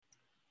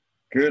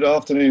Good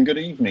afternoon, good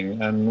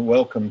evening, and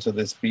welcome to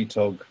this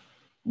BTOG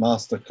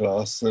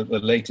Masterclass, the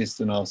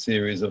latest in our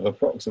series of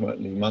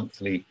approximately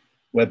monthly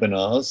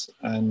webinars.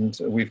 And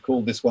we've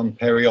called this one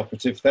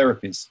Perioperative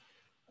Therapies.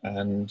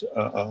 And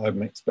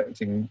I'm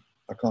expecting,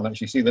 I can't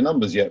actually see the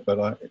numbers yet,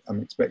 but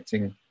I'm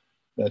expecting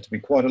there to be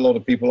quite a lot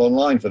of people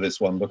online for this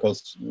one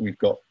because we've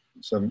got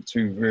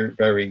two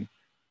very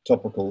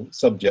topical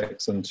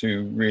subjects and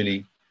two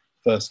really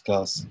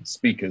first-class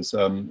speakers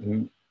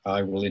who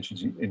I will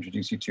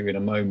introduce you to in a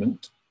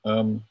moment.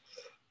 The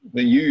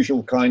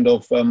usual kind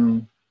of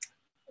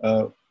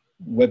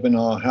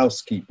webinar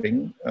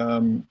housekeeping.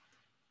 I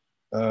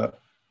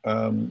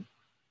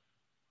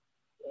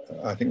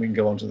think we can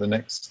go on to the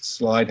next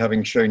slide,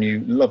 having shown you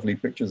lovely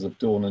pictures of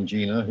Dawn and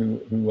Gina,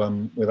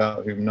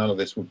 without whom none of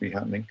this would be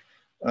happening.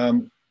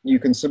 You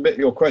can submit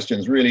your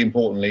questions. Really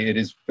importantly, it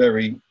is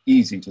very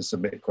easy to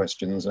submit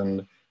questions,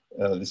 and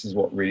this is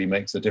what really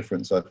makes a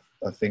difference. I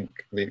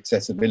think the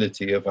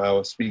accessibility of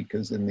our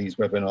speakers in these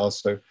webinars.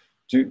 So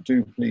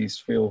do please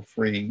feel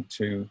free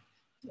to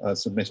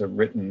submit a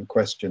written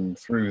question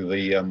through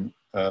the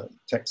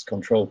text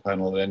control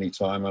panel at any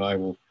time, and I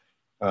will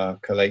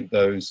collate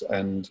those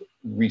and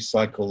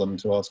recycle them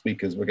to our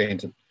speakers. We're going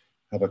to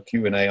have a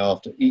Q&A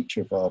after each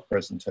of our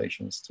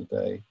presentations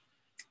today.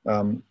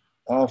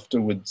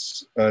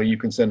 Afterwards, you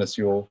can send us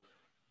your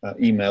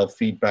email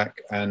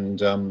feedback,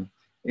 and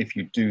if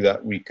you do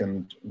that, we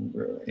can,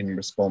 in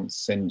response,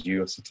 send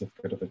you a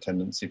certificate of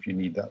attendance if you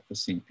need that for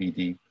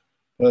CPD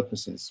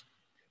purposes.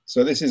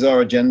 So this is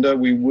our agenda.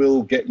 We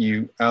will get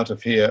you out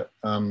of here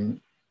in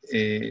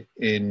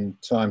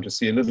time to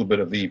see a little bit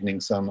of the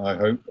evening sun, I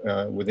hope,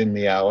 within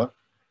the hour.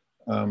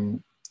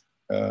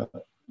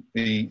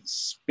 The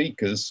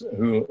speakers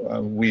who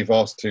we've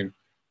asked to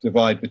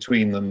divide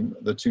between them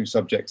the two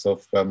subjects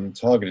of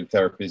targeted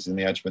therapies in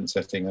the adjuvant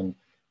setting and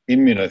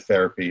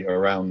immunotherapy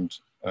around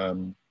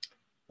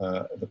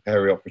the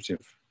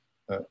perioperative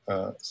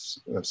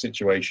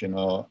situation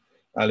are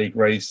Ali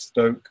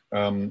Greystoke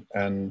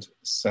and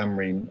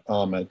Samreen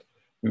Ahmed,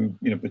 who,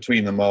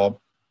 between them are,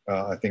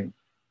 I think,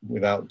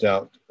 without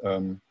doubt,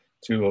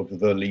 two of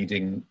the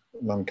leading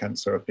lung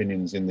cancer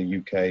opinions in the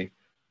UK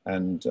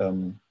and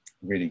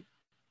really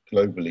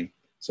globally.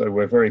 So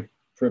we're very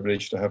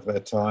privileged to have their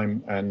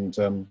time and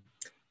to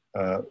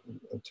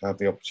have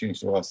the opportunity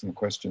to ask them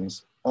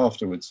questions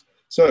afterwards.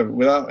 So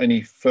without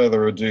any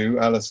further ado,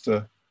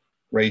 Alistair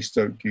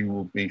Greystoke, you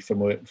will be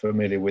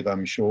familiar with,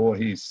 I'm sure.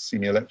 He's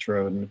senior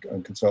lecturer and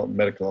consultant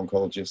medical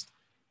oncologist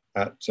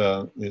at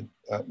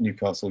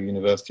Newcastle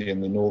University in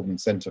the Northern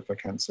Centre for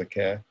Cancer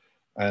Care.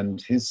 And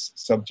his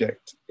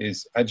subject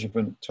is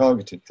adjuvant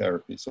targeted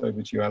therapy. So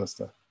over to you,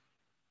 Alistair.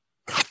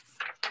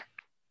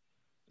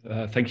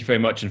 Thank you very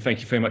much, and thank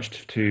you very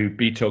much to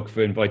BTOG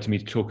for inviting me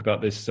to talk about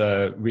this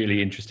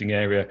really interesting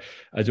area.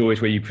 As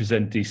always, where you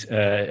present these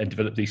and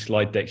develop these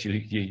slide decks,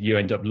 you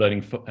end up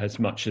learning as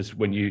much as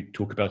when you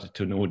talk about it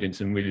to an audience,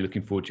 and really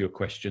looking forward to your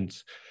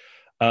questions.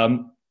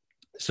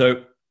 These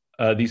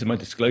are my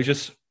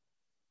disclosures.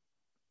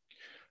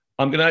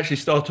 I'm going to actually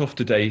start off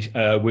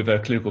today with a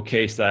clinical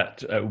case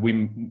that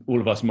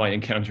all of us might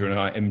encounter in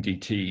our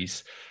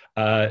MDTs.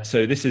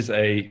 So this is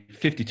a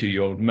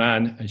 52-year-old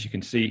man. As you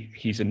can see,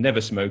 he's a never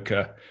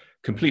smoker,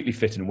 completely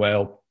fit and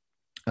well,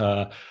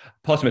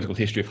 past medical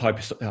history of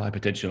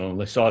hypertension on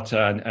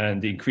losartan, and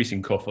the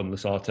increasing cough on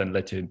losartan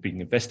led to him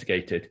being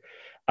investigated.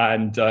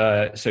 And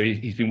so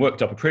he's been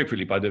worked up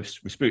appropriately by the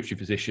respiratory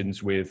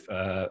physicians with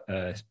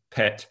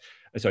CT,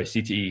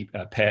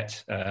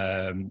 PET,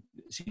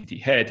 CT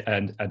head,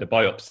 and a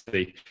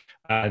biopsy,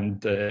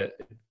 and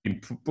been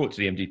brought to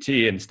the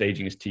MDT, and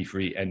staging is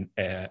T3 and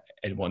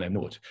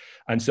N1M0.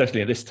 And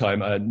certainly at this time,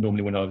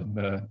 normally when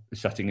I'm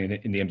sitting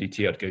in the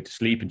MDT, I'd go to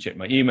sleep and check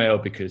my email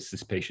because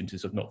this patient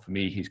is not for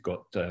me. He's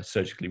got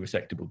surgically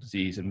resectable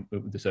disease, and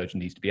the surgeon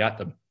needs to be at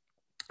them.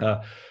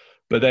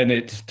 But then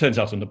it turns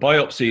out on the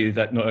biopsy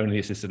that not only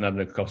is this an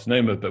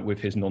adenocarcinoma, but with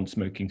his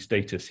non-smoking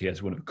status, he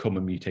has one of the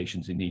common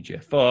mutations in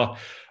EGFR.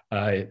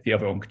 The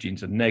other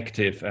oncogenes are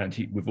negative, and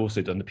we've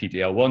also done the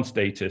PD-L1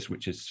 status,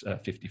 which is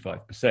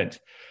 55%.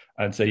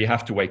 And so you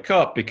have to wake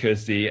up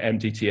because the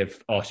MDT have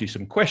asked you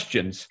some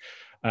questions.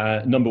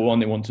 Number one,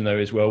 they want to know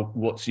is, well,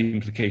 what's the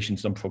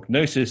implications on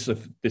prognosis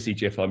of this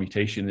EGFR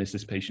mutation? Is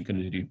this patient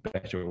going to do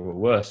better or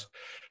worse?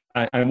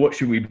 And what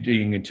should we be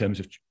doing in terms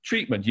of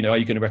treatment? Are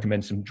you going to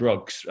recommend some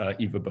drugs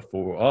either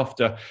before or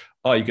after?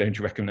 Are you going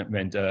to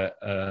recommend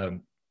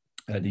an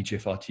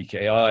EGFR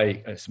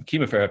TKI, some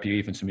chemotherapy,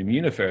 even some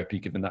immunotherapy,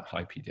 given that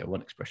high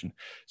PD-L1 expression?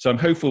 So I'm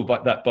hopeful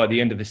that by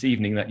the end of this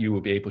evening that you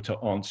will be able to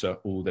answer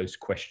all those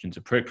questions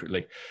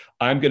appropriately.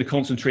 I'm going to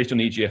concentrate on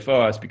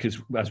EGFRs because,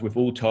 as with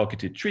all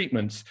targeted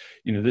treatments,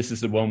 this is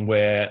the one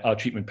where our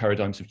treatment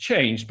paradigms have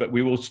changed, but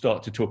we will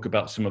start to talk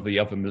about some of the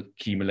other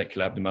key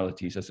molecular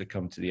abnormalities as I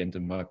come to the end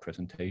of my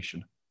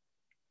presentation.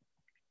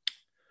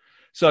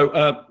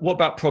 So what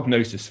about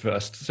prognosis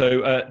first?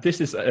 So this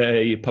is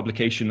a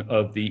publication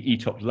of the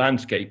ETOP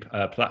Landscape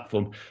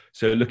platform.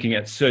 So looking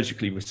at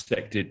surgically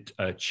resected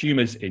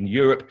tumors in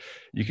Europe,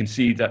 you can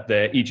see that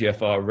their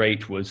EGFR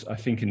rate was, I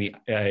think in the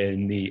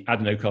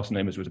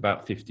adenocarcinomas was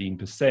about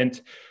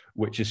 15%,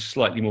 which is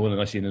slightly more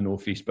than I see in the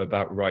Northeast, but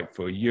about right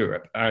for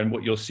Europe. And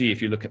what you'll see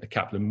if you look at the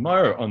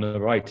Kaplan-Meier on the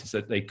right is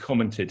that they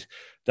commented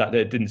that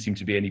there didn't seem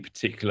to be any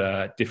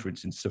particular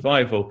difference in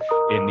survival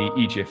in the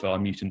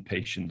EGFR mutant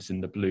patients in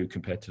the blue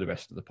compared to the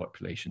rest of the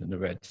population in the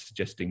red,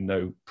 suggesting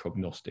no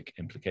prognostic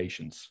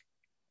implications.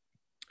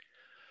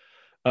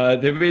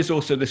 There is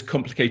also this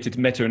complicated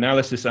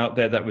meta-analysis out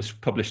there that was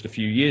published a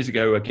few years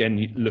ago,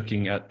 again,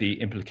 looking at the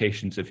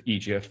implications of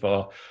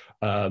EGFR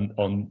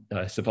on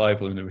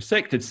survival in a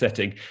resected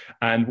setting.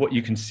 And what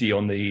you can see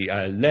on the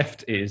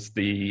left is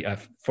the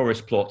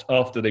forest plot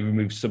after they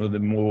removed some of the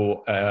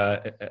more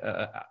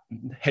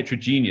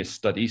heterogeneous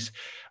studies.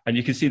 And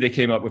you can see they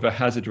came up with a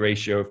hazard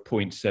ratio of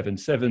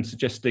 0.77,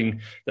 suggesting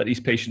that these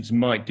patients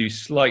might do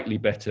slightly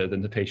better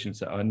than the patients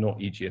that are not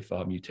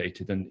EGFR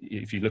mutated. And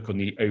if you look on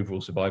the overall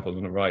survival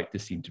on the right,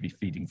 this seemed to be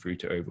feeding through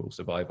to overall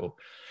survival.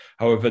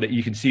 However, that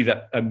you can see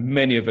that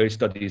many of those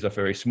studies are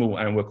very small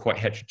and were quite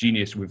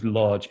heterogeneous with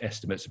large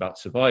estimates about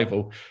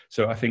survival.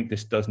 So I think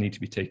this does need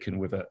to be taken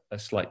with a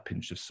slight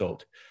pinch of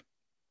salt.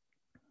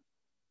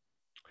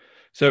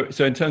 So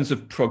in terms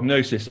of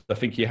prognosis, I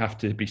think you have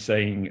to be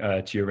saying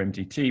to your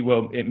MDT,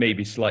 well, it may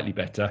be slightly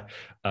better,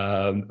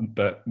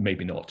 but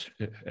maybe not,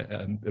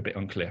 a bit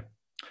unclear.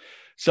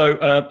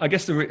 So I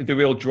guess the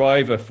real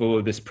driver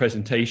for this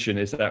presentation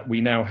is that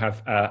we now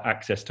have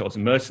access to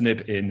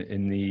osimertinib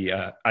in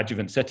the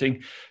adjuvant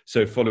setting.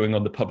 So following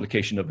on the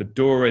publication of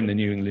ADAURA in the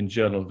New England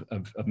Journal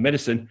of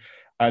Medicine.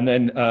 And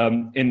then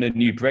in the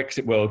new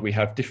Brexit world, we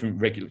have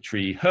different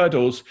regulatory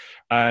hurdles.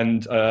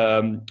 And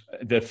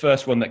the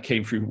first one that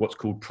came through what's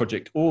called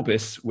Project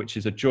Orbis, which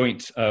is a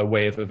joint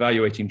way of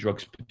evaluating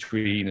drugs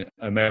between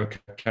America,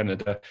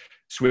 Canada,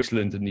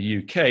 Switzerland, and the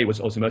UK, was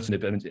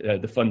osimertinib,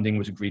 and the funding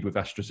was agreed with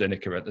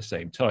AstraZeneca at the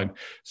same time.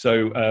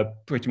 So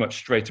pretty much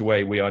straight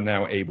away, we are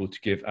now able to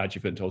give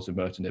adjuvant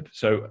osimertinib.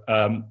 So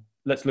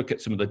let's look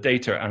at some of the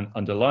data and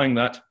underlying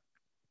that.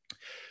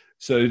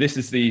 So this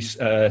is the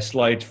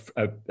slide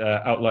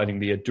outlining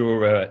the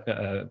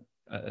ADAURA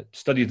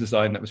study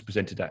design that was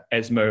presented at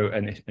ESMO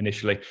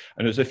initially.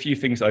 And there's a few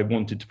things I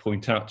wanted to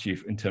point out to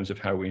you in terms of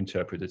how we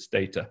interpret this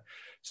data.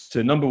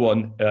 So number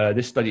one,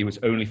 this study was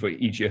only for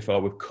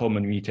EGFR with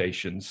common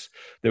mutations.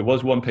 There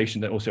was one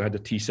patient that also had the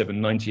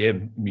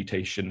T790M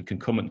mutation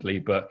concomitantly,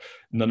 but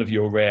none of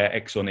your rare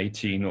exon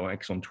 18 or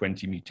exon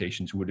 20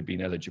 mutations would have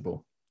been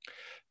eligible.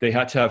 They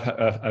had to have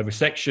a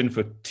resection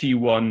for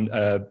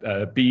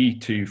T1B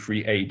to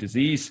 3A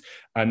disease,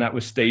 and that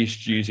was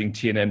staged using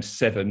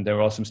TNM7.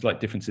 There are some slight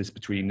differences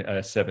between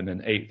 7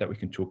 and 8 that we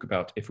can talk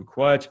about if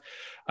required.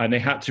 And they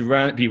had to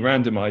be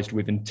randomized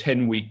within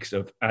 10 weeks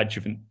of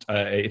adjuvant,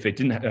 if they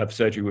didn't have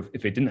surgery,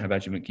 if they didn't have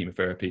adjuvant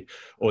chemotherapy,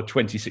 or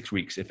 26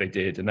 weeks if they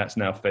did. And that's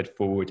now fed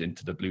forward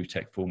into the blue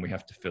tech form we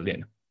have to fill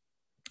in.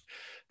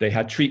 They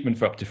had treatment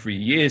for up to 3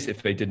 years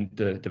if they didn't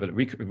develop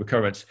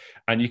recurrence.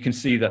 And you can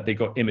see that they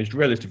got imaged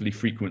relatively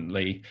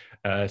frequently.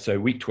 So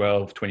week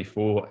 12,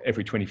 24,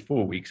 every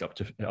 24 weeks up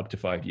to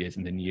 5 years,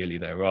 and then yearly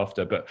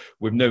thereafter, but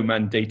with no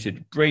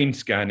mandated brain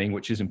scanning,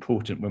 which is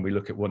important when we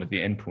look at one of the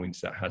endpoints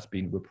that has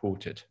been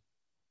reported.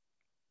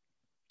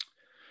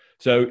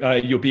 So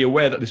you'll be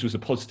aware that this was a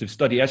positive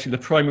study. Actually, the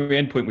primary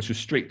endpoint was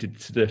restricted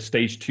to the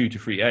stage 2 to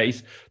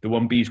 3As. The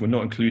 1Bs were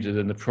not included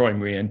in the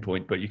primary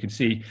endpoint, but you can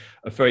see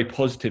a very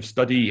positive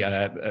study,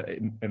 a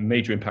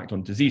major impact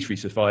on disease-free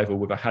survival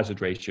with a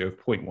hazard ratio of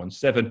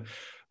 0.17,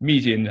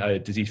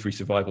 median disease-free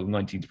survival of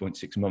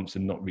 19.6 months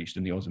and not reached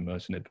in the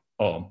osimertinib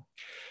arm.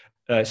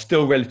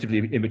 Still relatively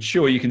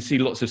immature, you can see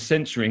lots of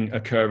censoring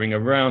occurring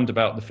around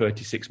about the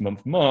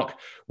 36-month mark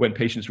when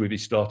patients will be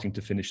starting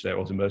to finish their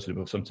osimertinib,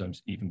 or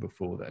sometimes even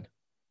before then.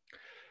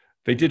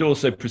 They did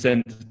also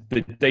present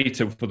the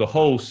data for the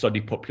whole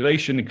study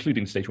population,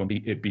 including stage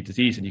 1B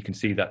disease, and you can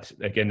see that,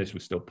 again, this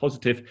was still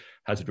positive,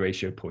 hazard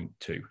ratio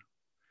 0.2.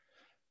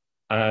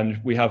 And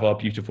we have our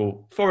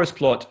beautiful forest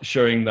plot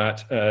showing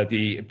that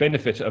the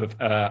benefit of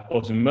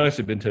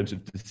osimertinib in terms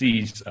of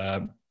disease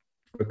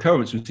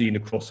recurrence was seen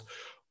across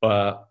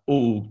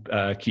all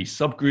key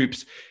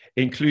subgroups,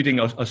 including,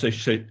 I'll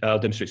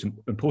demonstrate some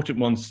important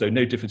ones, so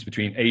no difference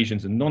between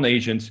Asians and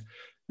non-Asians.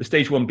 The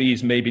stage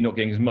 1Bs maybe not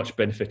getting as much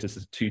benefit as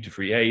the 2 to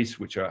 3As,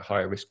 which are at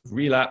higher risk of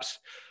relapse.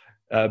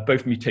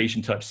 Both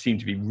mutation types seem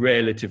to be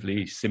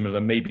relatively similar,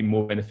 maybe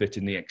more benefit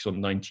in the exon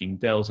 19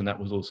 DELs, and that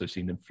was also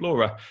seen in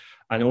FLAURA.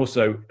 And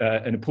also,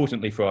 and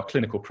importantly for our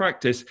clinical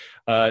practice,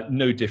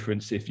 no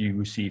difference if you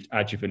received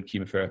adjuvant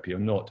chemotherapy or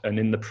not. And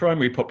in the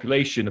primary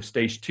population of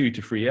stage 2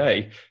 to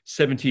 3A,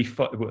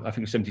 I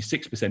think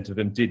 76% of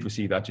them did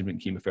receive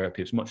adjuvant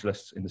chemotherapy. It's much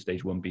less in the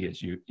stage 1B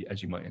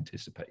as you might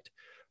anticipate.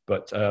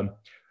 But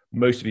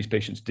most of these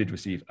patients did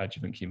receive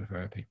adjuvant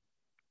chemotherapy.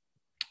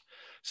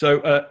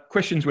 So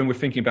questions when we're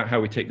thinking about how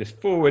we take this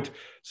forward.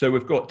 So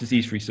we've got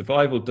disease-free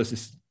survival. Does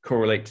this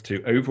correlate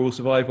to overall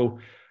survival?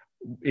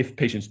 if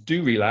patients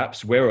do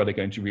relapse, where are they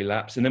going to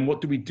relapse? And then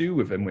what do we do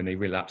with them when they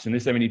relapse? And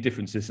is there any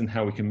differences in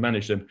how we can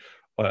manage them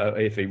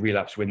if they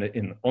relapse when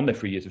they're on their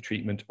 3 years of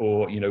treatment,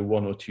 or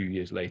 1 or 2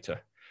 years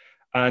later?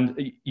 And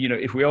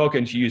if we are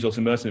going to use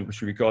osimertinib,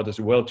 which we regard as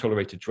a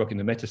well-tolerated drug in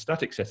the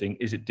metastatic setting,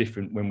 is it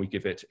different when we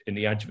give it in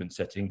the adjuvant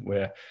setting,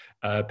 where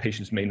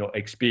patients may not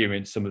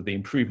experience some of the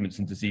improvements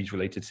in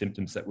disease-related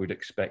symptoms that we'd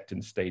expect in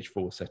the stage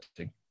 4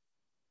 setting?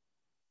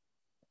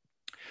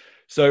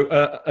 So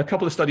a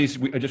couple of studies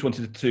I just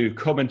wanted to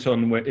comment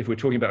on if we're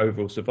talking about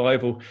overall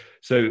survival.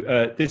 So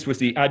this was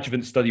the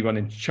adjuvant study run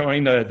in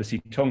China, the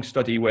Xitong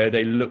study, where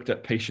they looked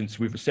at patients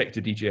with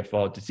resected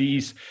EGFR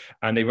disease,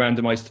 and they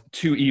randomized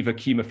to either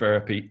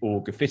chemotherapy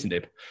or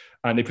gefitinib.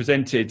 And they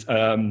presented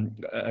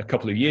a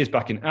couple of years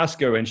back in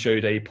ASCO and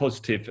showed a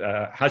positive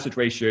hazard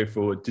ratio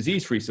for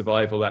disease-free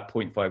survival at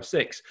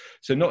 0.56.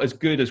 So not as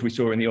good as we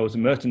saw in the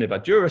osimertinib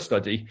ADAURA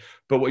study,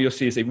 but what you'll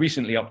see is they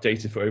recently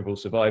updated for overall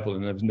survival,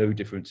 and there was no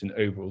difference in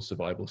overall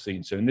survival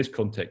seen. So in this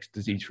context,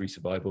 disease-free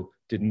survival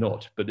did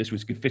not, but this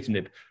was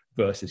gefitinib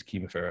versus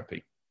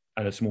chemotherapy,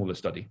 and a smaller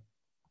study.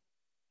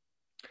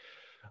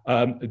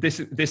 This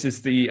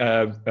is the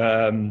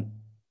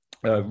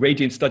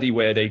RADIANT study,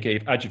 where they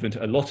gave adjuvant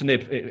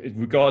erlotinib,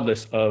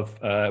 regardless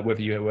of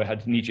whether you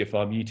had an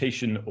EGFR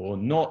mutation or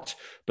not,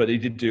 but they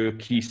did do a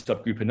key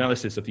subgroup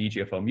analysis of the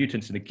EGFR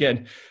mutants. And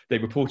again, they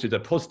reported a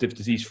positive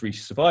disease-free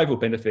survival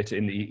benefit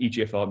in the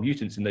EGFR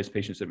mutants in those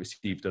patients that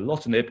received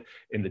erlotinib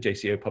in the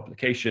JCO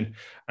publication.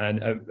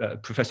 And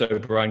Professor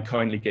O'Brien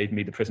kindly gave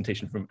me the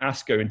presentation from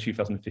ASCO in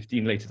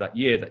 2015 later that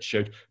year that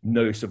showed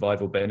no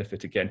survival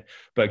benefit again.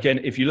 But again,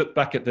 if you look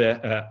back at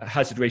the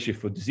hazard ratio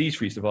for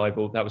disease-free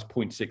survival, that was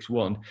 0.61.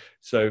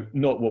 So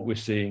not what we're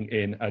seeing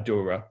in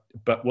ADAURA,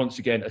 but once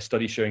again, a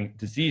study showing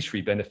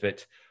disease-free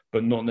benefit,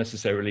 but not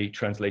necessarily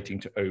translating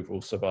to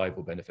overall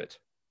survival benefit.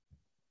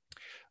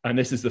 And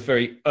this is the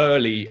very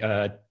early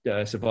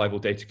survival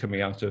data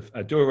coming out of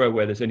ADAURA,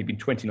 where there's only been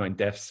 29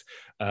 deaths,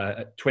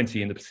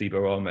 20 in the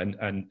placebo arm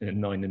and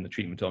 9 in the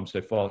treatment arm,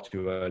 so far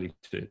too early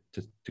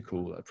to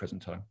call at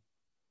present time.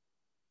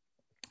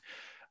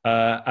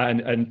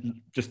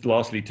 And just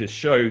lastly, to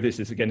show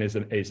this is again is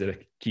a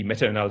key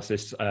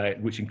meta-analysis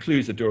which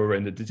includes ADAURA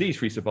and the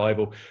disease-free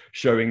survival,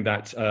 showing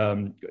that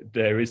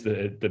there is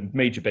the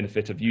major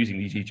benefit of using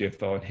these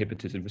EGFR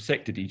inhibitors in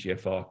resected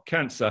EGFR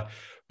cancer,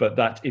 but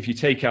that if you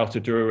take out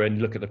ADAURA and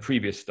look at the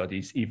previous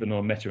studies, even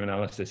on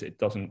meta-analysis, it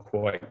doesn't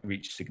quite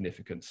reach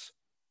significance.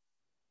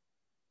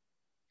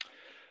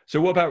 So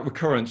what about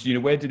recurrence?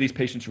 Where do these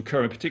patients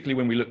recur? And particularly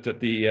when we looked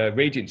at the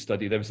RADIANT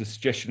study, there was a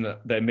suggestion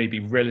that there may be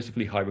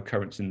relatively high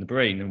recurrence in the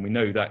brain. And we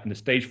know that in the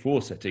stage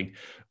 4 setting,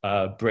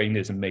 brain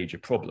is a major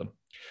problem.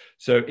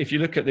 So if you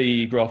look at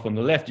the graph on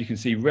the left, you can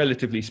see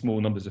relatively small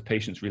numbers of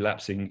patients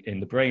relapsing in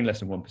the brain,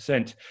 less than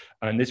 1%.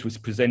 And this was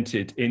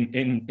presented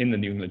in the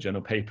New England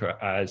Journal paper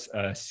as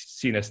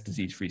CNS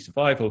disease-free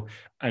survival.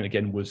 And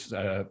again, was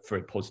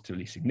very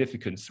positively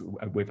significant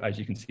with, as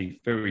you can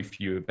see, very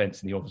few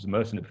events in the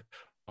osimertinib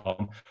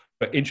arm.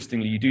 But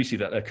interestingly, you do see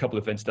that a couple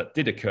of events that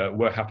did occur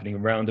were happening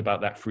around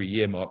about that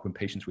 3-year mark when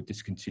patients were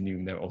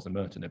discontinuing their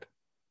osimertinib.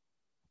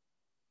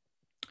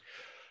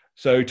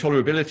 So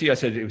tolerability, I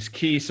said it was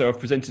key. So I've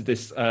presented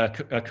this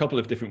a couple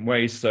of different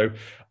ways. So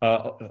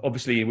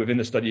obviously within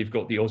the study, you've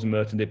got the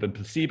osimertinib and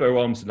placebo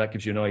arms, and that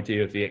gives you an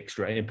idea of the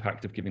extra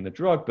impact of giving the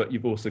drug. But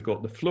you've also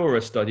got the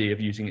FLAURA study of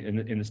using it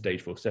in the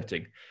stage 4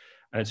 setting.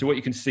 And so what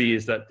you can see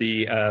is that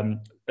the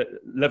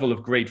level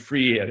of grade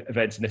 3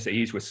 events and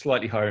SAEs were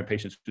slightly higher in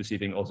patients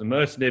receiving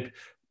osimertinib,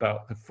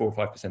 about 4 or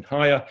 5%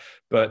 higher,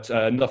 but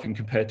nothing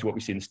compared to what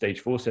we see in the stage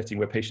 4 setting,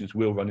 where patients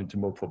will run into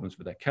more problems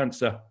with their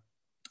cancer.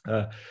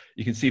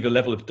 You can see the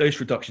level of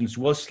dose reductions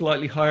was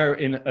slightly higher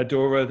in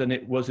ADAURA than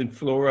it was in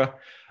FLAURA,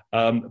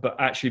 but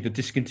actually the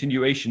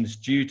discontinuations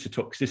due to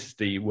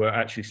toxicity were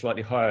actually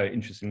slightly higher,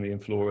 interestingly, in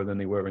FLAURA than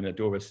they were in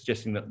ADAURA,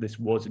 suggesting that this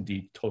was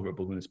indeed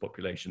tolerable in this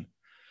population.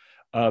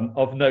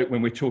 Of note,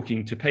 when we're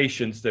talking to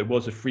patients, there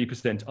was a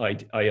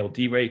 3%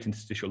 ILD rate,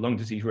 interstitial lung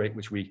disease rate,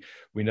 which we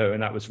know,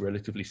 and that was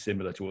relatively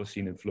similar to what was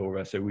seen in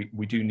FLAURA. So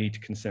we do need to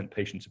consent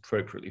patients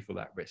appropriately for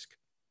that risk.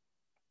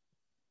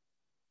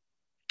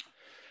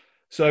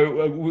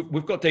 So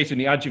we've got data in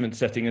the adjuvant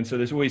setting, and so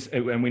there's always,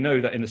 and we know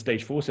that in the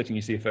stage 4 setting,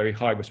 you see a very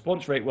high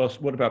response rate. Well,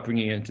 what about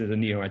bringing it into the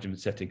neoadjuvant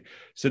setting?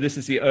 So this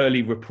is the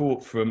early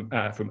report from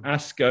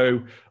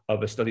ASCO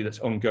of a study that's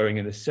ongoing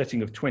in the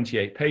setting of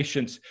 28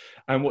 patients.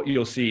 And what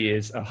you'll see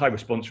is a high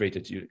response rate,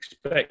 as you'd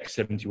expect,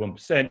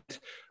 71%.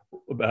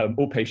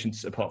 All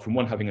patients, apart from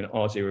one, having an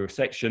R0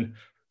 resection.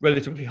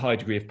 Relatively high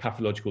degree of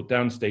pathological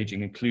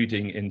downstaging,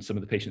 including in some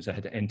of the patients that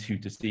had N2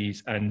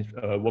 disease, and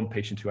one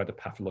patient who had a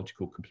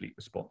pathological complete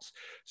response.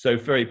 So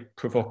very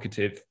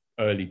provocative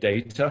early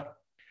data.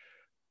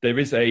 There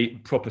is a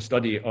proper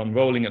study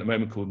unrolling at the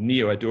moment called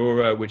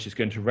NeoADAURA, which is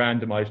going to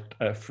randomize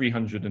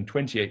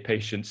 328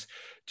 patients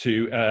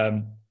to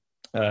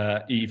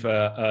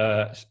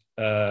either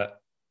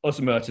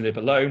osimertinib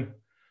alone,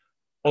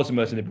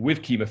 osimertinib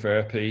with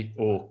chemotherapy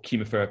or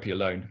chemotherapy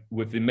alone,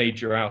 with the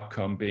major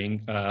outcome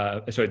being,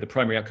 the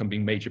primary outcome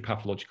being major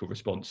pathological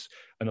response.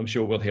 And I'm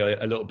sure we'll hear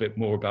a little bit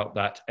more about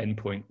that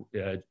endpoint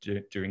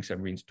during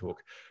Samreen's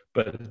talk.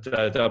 But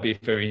that'll be a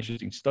very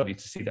interesting study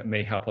to see that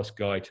may help us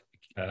guide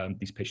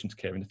these patients'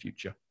 care in the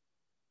future.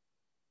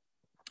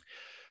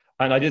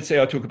 And I did say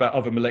I'll talk about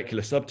other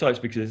molecular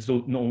subtypes because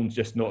it's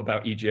just not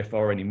about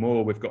EGFR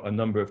anymore. We've got a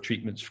number of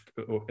treatments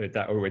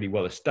that are already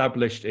well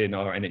established in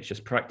our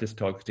NHS practice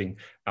targeting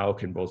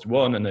ALK and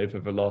BOS1, and over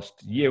the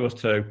last year or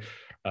so,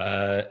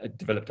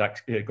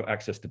 got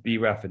access to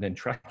BRAF and then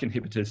TRK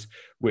inhibitors,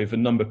 with a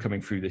number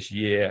coming through this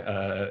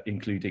year,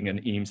 including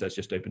an EAMS that's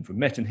just opened for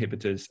MET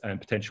inhibitors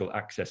and potential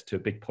access to a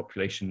big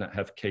population that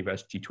have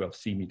KRAS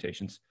G12C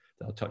mutations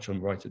that I'll touch on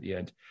right at the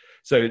end.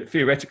 So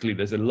theoretically,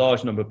 there's a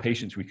large number of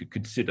patients we could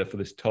consider for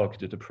this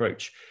targeted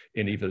approach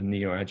in either the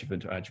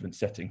neoadjuvant or adjuvant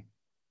setting.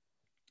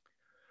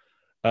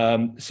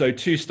 So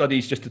 2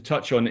 studies just to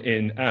touch on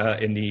in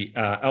the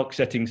ALK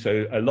setting.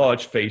 So a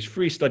large phase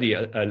 3 study,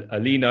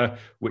 ALINA,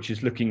 which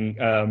is looking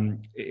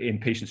in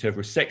patients who have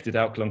resected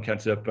ALK lung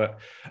cancer, but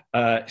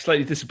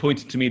slightly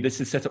disappointing to me,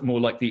 this is set up more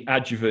like the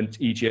adjuvant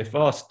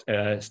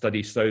EGFR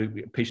study. So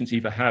patients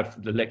either have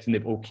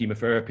alectinib or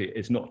chemotherapy.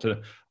 It's not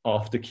an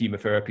after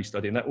chemotherapy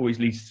study. And that always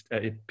leads,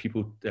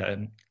 people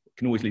can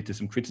always lead to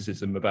some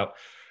criticism about,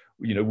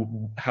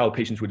 how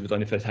patients would have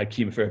done if they had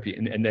chemotherapy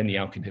and then the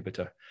ALK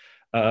inhibitor.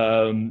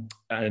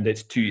 And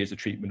it's 2 years of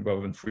treatment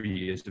rather than 3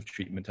 years of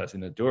treatment as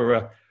in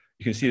ADAURA.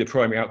 You can see the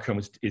primary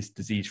outcome is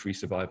disease-free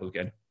survival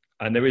again.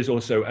 And there is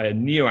also a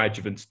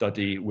neoadjuvant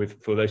study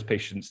for those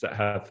patients that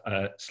have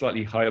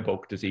slightly higher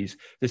bulk disease.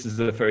 This is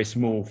a very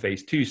small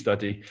phase 2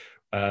 study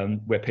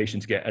where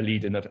patients get a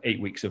lead-in of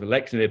 8 weeks of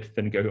alectinib,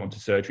 then go on to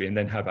surgery and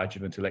then have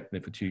adjuvant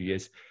alectinib for 2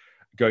 years.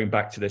 Going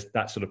back to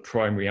that sort of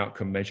primary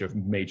outcome measure of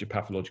major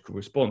pathological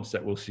response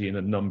that we'll see in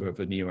a number of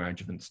the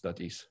neoadjuvant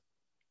studies.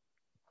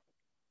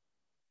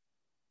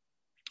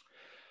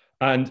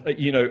 And,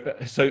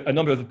 so a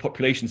number of the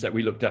populations that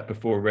we looked at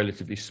before are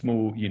relatively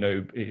small,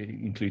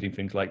 including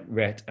things like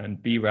RET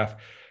and BRAF,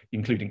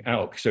 including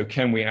ALK. So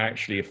can we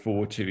actually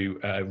afford to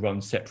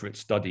run separate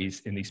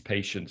studies in these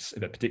patients,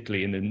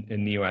 particularly in the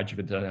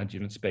neoadjuvant and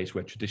adjuvant space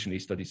where traditionally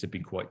studies have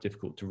been quite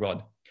difficult to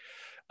run?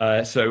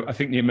 So I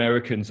think the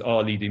Americans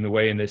are leading the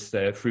way in this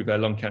through their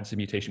Lung Cancer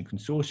Mutation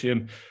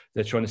Consortium.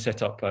 They're trying to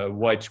set up a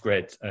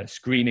widespread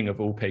screening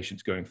of all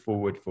patients going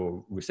forward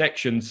for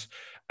resections,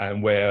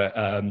 and where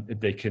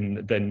they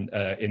can then,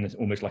 in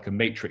almost like a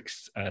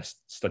matrix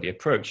study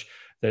approach,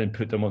 then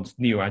put them on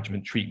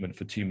neoadjuvant treatment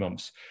for 2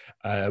 months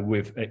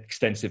with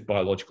extensive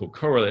biological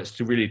correlates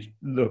to really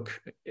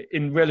look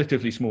in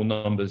relatively small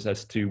numbers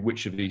as to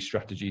which of these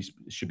strategies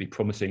should be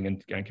promising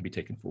and can be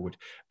taken forward.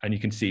 And you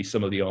can see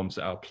some of the arms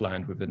that are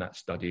planned within that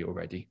study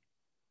already.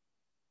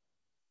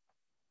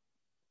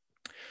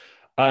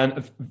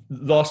 And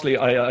lastly,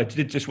 I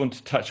did just want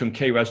to touch on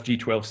KRAS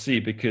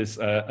G12C because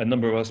a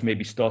number of us may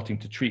be starting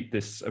to treat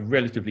this a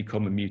relatively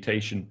common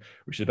mutation,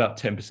 which is about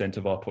 10%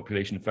 of our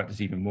population. In fact,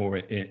 it's even more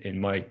in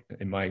my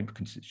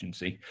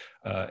constituency.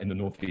 In the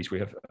Northeast, we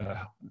have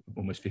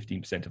almost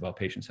 15% of our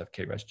patients have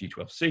KRAS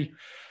G12C.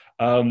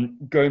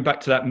 Going back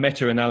to that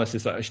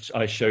meta-analysis that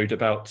I showed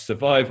about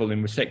survival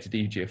in resected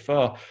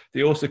EGFR,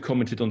 they also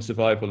commented on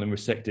survival in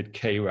resected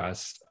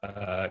KRAS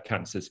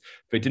cancers.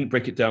 They didn't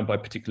break it down by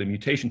particular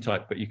mutation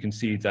type, but you can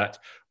see that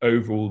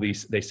overall they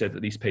said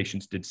that these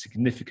patients did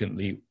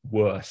significantly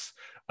worse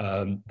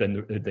than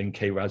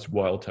KRAS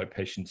wild type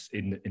patients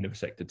in the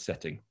resected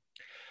setting.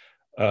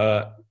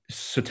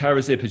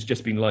 Sotatercept has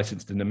just been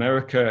licensed in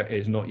America.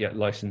 It is not yet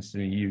licensed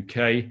in the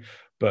UK.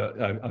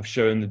 But I've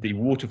shown the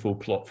waterfall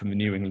plot from the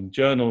New England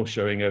Journal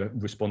showing a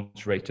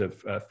response rate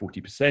of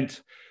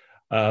 40%,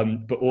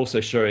 but also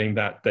showing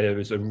that there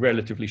is a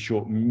relatively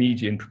short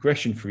median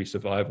progression-free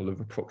survival of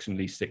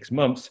approximately 6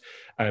 months.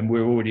 And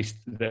we're already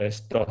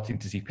starting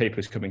to see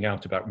papers coming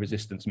out about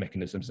resistance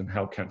mechanisms and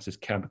how cancers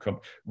can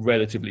become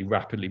relatively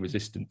rapidly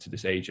resistant to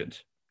this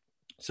agent.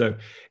 So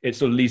it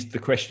sort of leads to the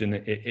question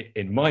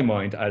in my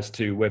mind as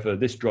to whether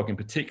this drug in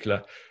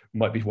particular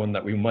might be one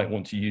that we might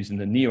want to use in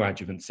the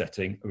neoadjuvant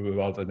setting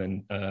rather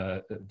than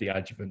the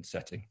adjuvant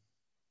setting.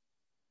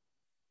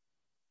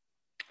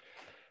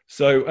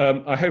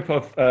 So I hope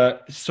I've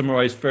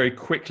summarized very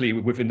quickly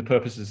within the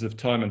purposes of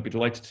time, and I'd be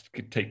delighted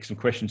to take some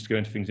questions to go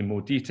into things in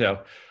more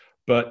detail.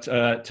 But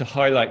to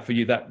highlight for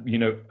you that,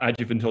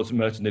 adjuvant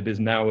osimertinib is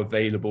now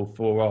available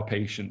for our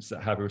patients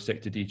that have a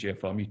resected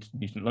EGFR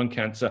mutant lung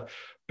cancer,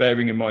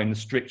 bearing in mind the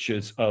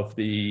strictures of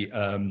the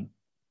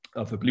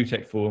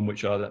BlueTech form,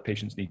 which are that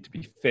patients need to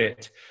be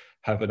fit,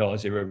 have an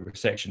R0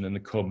 resection and the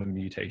common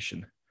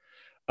mutation.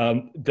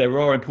 There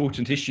are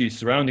important issues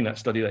surrounding that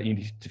study that you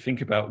need to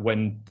think about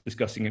when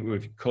discussing it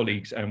with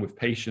colleagues and with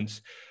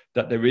patients,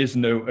 that there is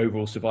no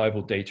overall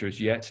survival data as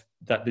yet,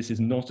 that this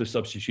is not a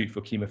substitute for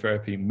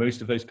chemotherapy.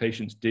 Most of those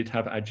patients did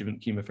have adjuvant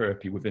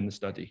chemotherapy within the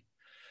study.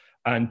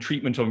 And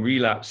treatment on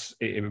relapse,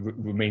 it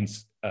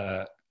remains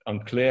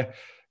unclear.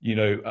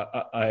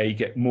 I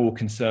get more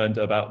concerned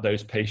about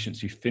those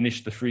patients who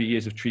finish the 3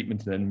 years of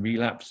treatment and then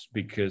relapse,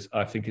 because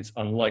I think it's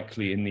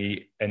unlikely in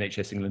the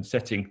NHS England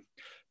setting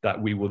that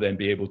we will then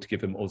be able to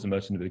give them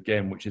osimertinib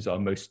again, which is our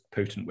most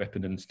potent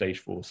weapon in the stage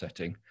 4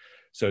 setting.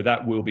 So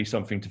that will be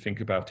something to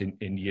think about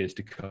in years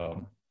to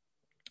come.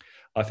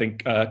 I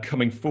think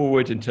coming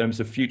forward in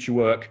terms of future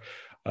work,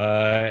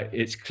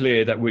 it's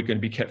clear that we're going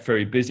to be kept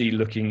very busy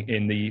looking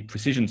in the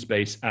precision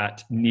space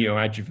at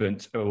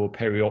neoadjuvant or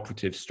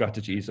perioperative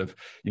strategies of,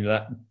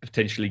 that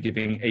potentially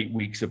giving 8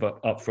 weeks of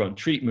upfront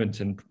treatment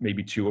and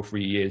maybe 2 or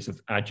 3 years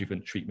of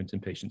adjuvant treatment in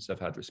patients that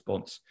have had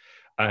response.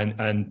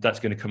 And that's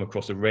going to come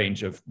across a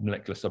range of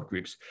molecular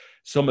subgroups.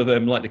 Some of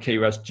them, like the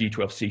KRAS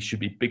G12C, should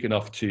be big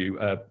enough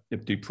to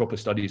do proper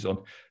studies on.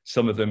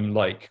 Some of them,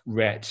 like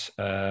RET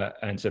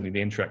and certainly the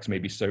NTRKs, may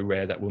be so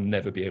rare that we'll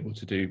never be able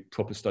to do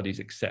proper studies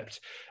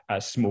except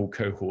as small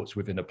cohorts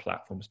within a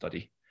platform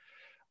study.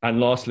 And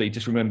lastly,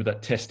 just remember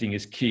that testing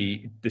is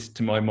key. This,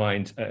 to my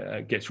mind,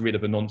 gets rid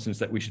of the nonsense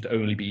that we should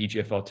only be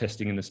EGFR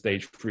testing in the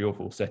stage 3 or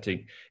 4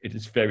 setting. It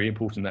is very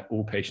important that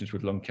all patients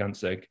with lung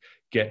cancer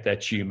get their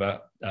tumour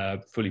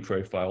fully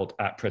profiled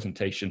at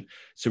presentation,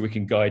 so we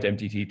can guide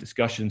MDT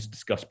discussions,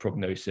 discuss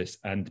prognosis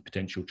and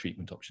potential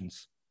treatment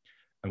options.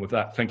 And with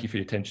that, thank you for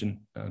your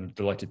attention. I'm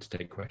delighted to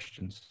take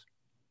questions.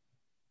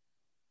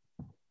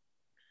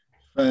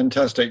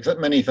 Fantastic.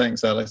 Many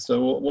thanks, Alice.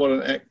 So what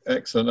an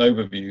excellent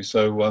overview.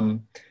 So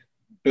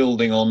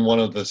building on one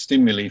of the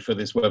stimuli for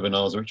this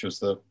webinar, which was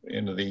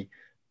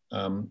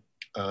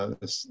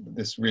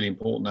this really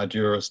important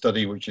ADAURA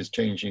study, which is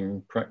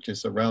changing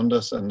practice around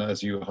us. And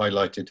as you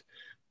highlighted,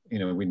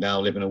 we now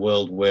live in a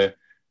world where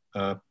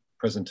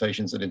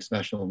presentations at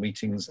international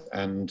meetings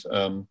and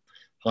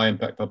high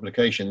impact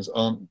publications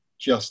aren't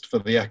just for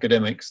the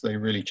academics. They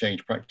really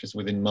change practice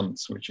within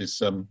months, which is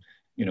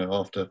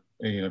after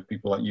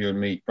people like you and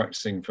me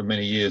practicing for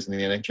many years in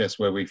the NHS,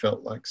 where we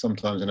felt like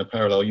sometimes in a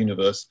parallel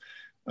universe,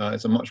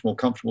 it's a much more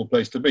comfortable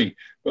place to be.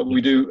 But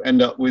we do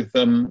end up with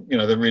some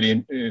of the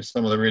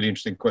really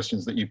interesting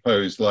questions that you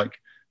pose, like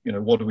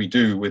what do we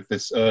do with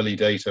this early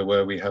data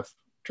where we have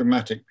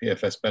dramatic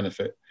PFS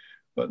benefit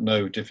but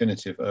no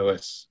definitive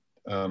OS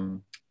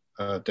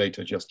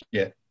data just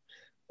yet.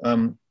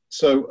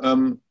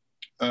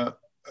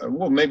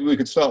 Well, maybe we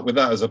could start with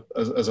that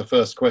as a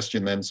first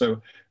question then.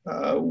 So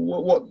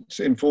what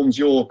informs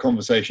your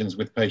conversations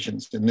with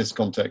patients in this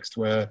context,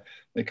 where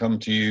they come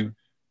to you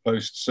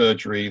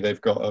post-surgery,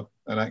 they've got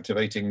an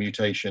activating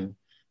mutation,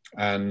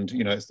 and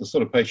it's the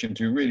sort of patient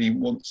who really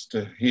wants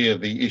to hear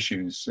the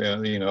issues.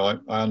 I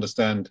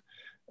understand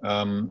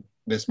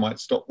this might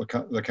stop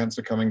the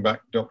cancer coming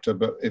back, doctor,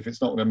 but if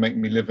it's not going to make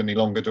me live any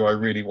longer, do I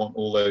really want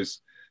all those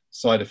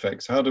side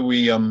effects? How do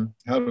we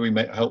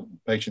help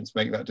patients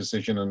make that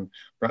decision? And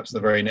perhaps the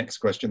very next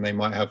question they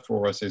might have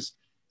for us is,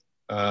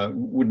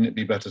 wouldn't it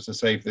be better to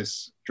save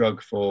this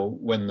drug for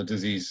when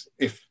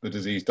if the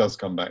disease does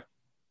come back?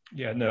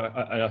 Yeah, no,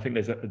 I think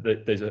there's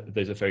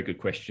a very good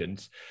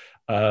questions.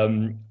 So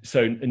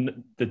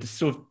the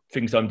sort of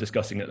things I'm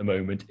discussing at the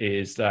moment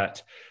is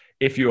that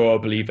if you are a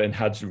believer in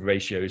hazard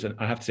ratios, and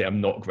I have to say I'm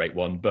not a great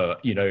one,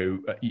 but the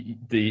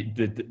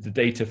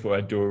data for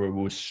ADAURA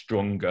was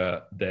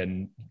stronger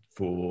than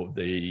for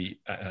the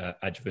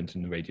adjuvant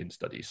and the radiant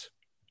studies.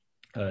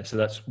 So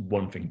that's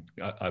one thing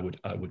I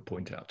would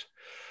point out.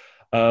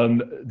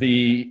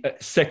 The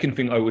second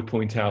thing I would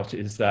point out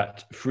is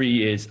that 3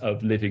 years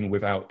of living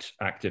without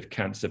active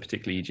cancer,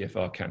 particularly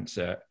EGFR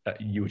cancer,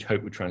 you would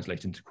hope would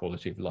translate into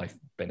quality of life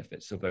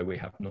benefits, although we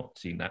have not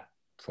seen that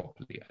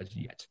properly as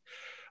yet.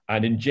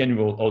 And in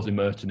general,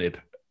 osimertinib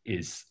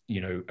is,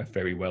 a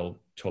very well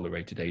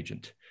tolerated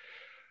agent.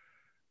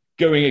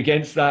 Going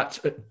against that,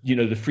 the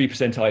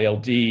 3%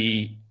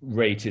 ILD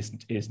rate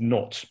is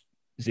not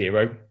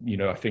zero.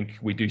 I think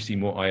we do see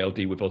more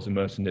ILD with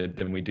osimertinib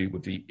than we do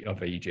with the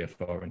other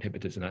EGFR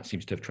inhibitors, and that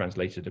seems to have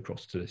translated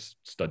across to this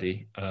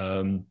study.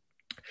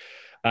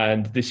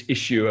 And this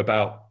issue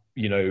about,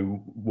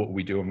 what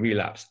we do on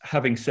relapse.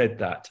 Having said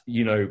that,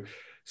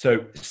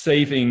 so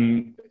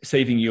saving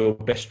your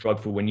best drug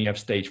for when you have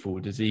stage 4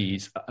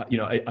 disease,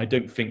 I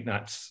don't think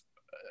that's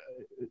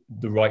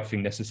the right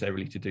thing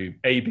necessarily to do.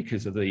 A,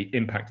 because of the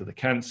impact of the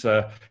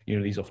cancer.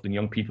 These often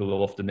young people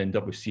will often end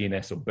up with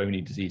CNS or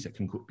bony disease that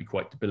can be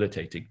quite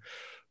debilitating.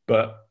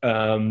 But,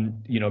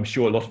 I'm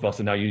sure a lot of us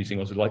are now using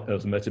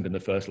osimertinib in the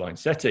first line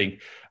setting.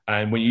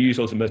 And when you use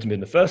osimertinib in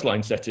the first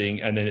line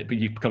setting and then it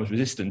becomes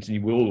resistant,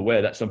 and we're all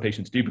aware that some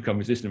patients do become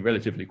resistant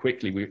relatively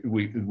quickly,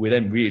 we're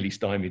then really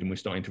stymied and we're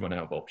starting to run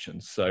out of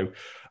options. So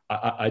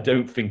I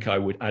don't think I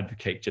would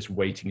advocate just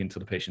waiting until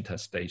the patient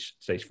has stage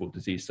 4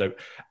 disease. So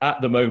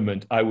at the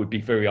moment, I would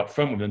be very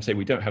upfront with them and say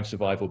we don't have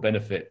survival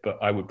benefit, but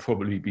I would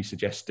probably be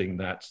suggesting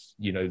that,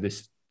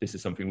 this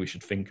is something we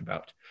should think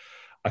about.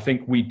 I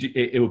think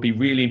it will be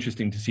really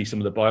interesting to see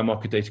some of the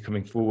biomarker data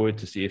coming forward,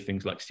 to see if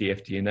things like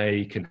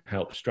cfDNA can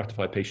help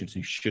stratify patients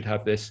who should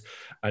have this.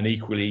 And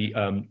equally,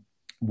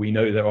 we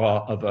know there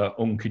are other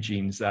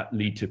oncogenes that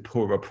lead to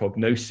poorer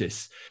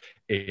prognosis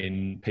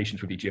in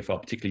patients with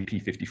EGFR, particularly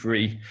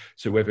P53.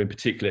 So whether in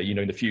particular,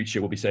 in the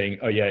future we'll be saying,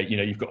 oh yeah,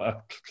 you've got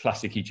a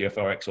classic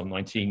EGFR exon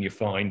 19, you're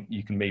fine,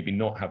 you can maybe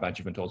not have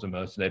adjuvant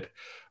osimertinib,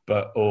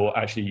 or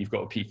actually you've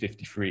got a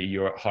P53,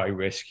 you're at high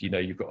risk,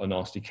 you've got a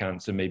nasty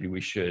cancer, maybe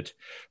we should.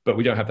 But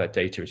we don't have that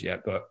data as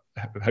yet, but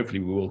hopefully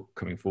we will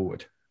coming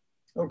forward.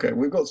 Okay,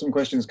 we've got some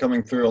questions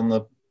coming through on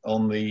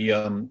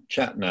the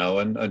chat now,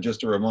 and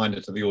just a reminder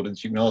to the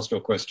audience, you can ask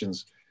your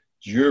questions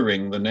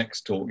during the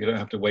next talk. You don't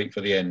have to wait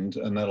for the end,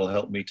 and that'll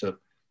help me to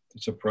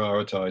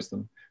prioritize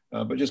them.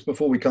 But just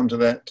before we come to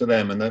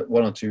them, and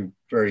one or two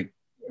very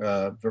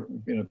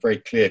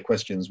clear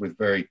questions with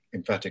very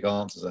emphatic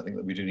answers, I think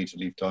that we do need to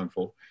leave time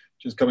for.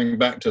 Just coming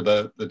back to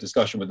the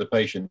discussion with the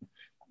patient.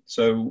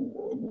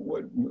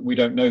 So we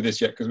don't know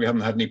this yet because we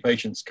haven't had any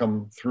patients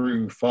come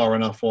through far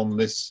enough on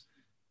this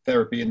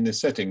therapy in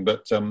this setting,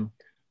 but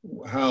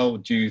how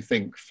do you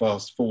think,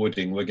 fast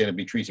forwarding, we're going to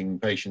be treating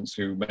patients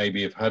who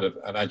maybe have had an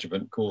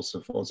adjuvant course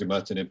of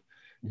osimertinib,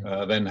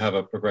 then have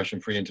a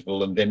progression-free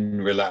interval and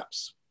then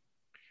relapse?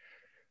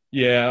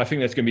 Yeah, I think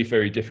that's going to be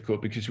very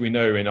difficult because we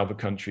know in other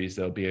countries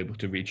they'll be able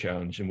to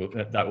re-challenge, and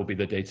that will be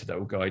the data that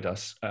will guide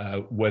us.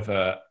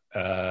 Whether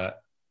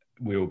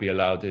we will be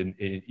allowed in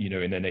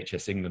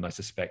NHS England, I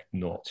suspect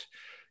not,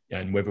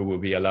 and whether we'll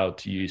be allowed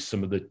to use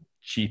some of the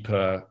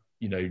cheaper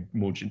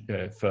more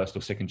first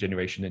or second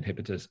generation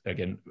inhibitors,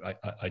 again,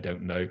 I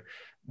don't know,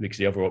 because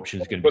the other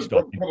option is going to be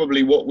stopping.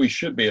 Probably what we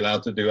should be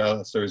allowed to do,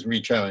 Alistair, is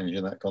re-challenge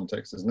in that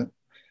context, isn't it?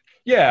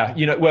 Yeah,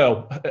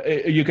 well,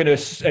 you're going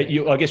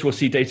to, I guess we'll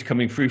see data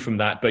coming through from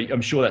that, but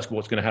I'm sure that's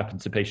what's going to happen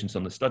to patients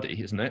on the study,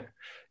 isn't it?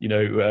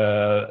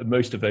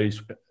 Most of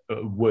those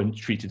weren't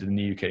treated in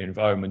the UK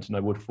environment, and I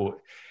would have thought,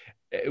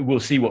 we'll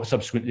see what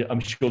subsequent, I'm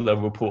sure they'll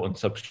report on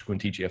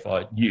subsequent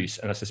EGFR use,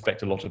 and I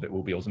suspect a lot of it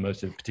will be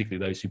osimertinib,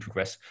 particularly those who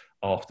progress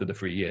after the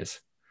 3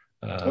 years.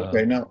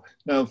 Okay, now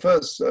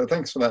first,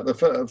 thanks for that.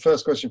 The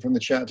first question from the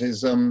chat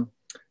is,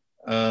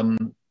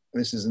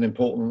 this is an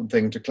important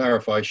thing to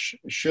clarify.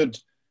 Should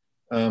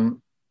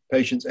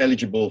patients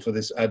eligible for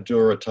this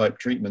ADAURA type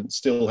treatment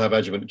still have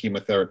adjuvant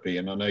chemotherapy?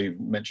 And I know you've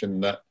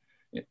mentioned that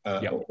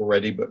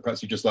already, but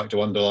perhaps you'd just like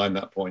to underline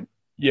that point.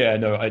 Yeah,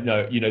 no, I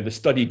know. The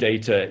study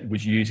data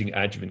was using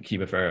adjuvant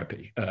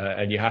chemotherapy,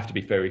 and you have to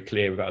be very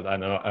clear about that.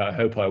 And I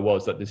hope I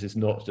was, that this is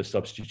not a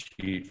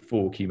substitute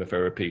for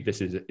chemotherapy. This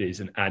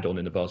is an add-on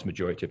in the vast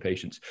majority of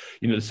patients.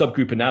 The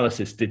subgroup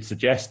analysis did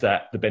suggest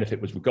that the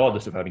benefit was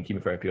regardless of having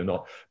chemotherapy or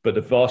not, but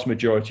the vast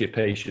majority of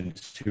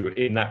patients who were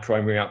in that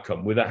primary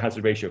outcome with that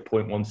hazard ratio of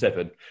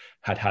 0.17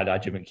 had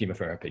adjuvant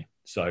chemotherapy.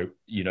 So,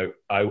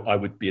 I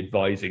would be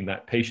advising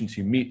that patients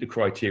who meet the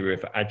criteria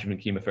for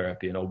adjuvant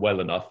chemotherapy and are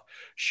well enough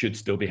should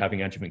still be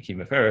having adjuvant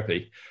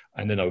chemotherapy.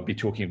 And then I would be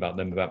talking about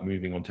them about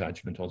moving on to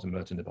adjuvant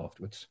osimertinib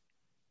afterwards.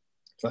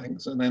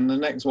 Thanks. And then the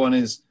next one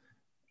is,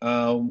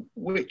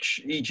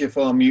 which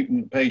EGFR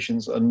mutant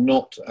patients are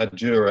not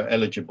ADAURA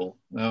eligible?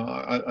 Now,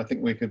 I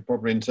think we could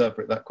probably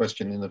interpret that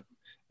question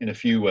in a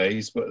few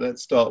ways, but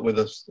let's start with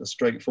a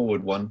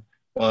straightforward one.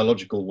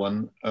 Biological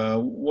one.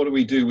 What do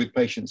we do with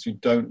patients who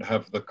don't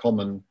have the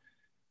common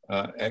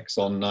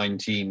exon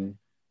 19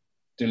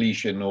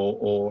 deletion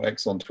or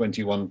exon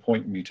 21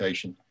 point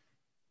mutation?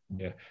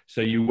 Yeah,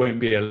 so you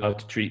won't be allowed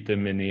to treat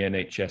them in the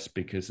NHS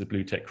because the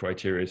Blue Tech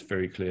criteria is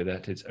very clear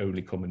that it's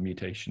only common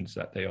mutations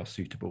that they are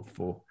suitable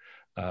for,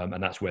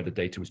 and that's where the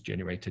data was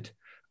generated.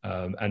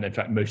 And in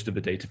fact, most of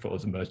the data for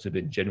osimertinib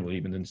in general,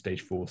 even in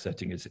stage 4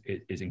 setting,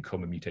 is in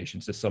common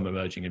mutations. There's some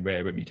emerging in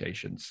rarer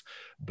mutations,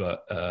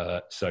 but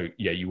so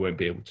yeah, you won't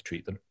be able to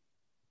treat them.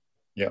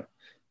 Yeah.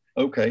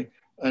 Okay.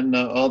 And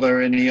are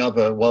there any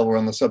other, while we're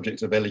on the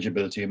subject of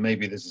eligibility, and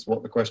maybe this is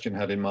what the question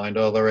had in mind,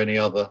 are there any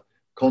other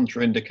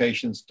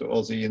contraindications to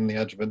OSI in the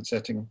adjuvant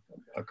setting?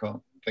 I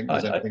can't think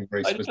there's anything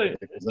very specific.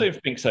 I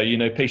don't think so.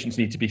 Patients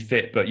need to be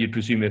fit, but you'd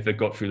presume if they've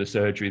got through the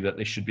surgery that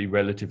they should be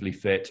relatively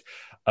fit.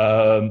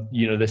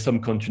 There's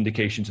some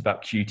contraindications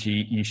about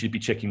QT. You should be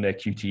checking their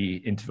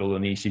QT interval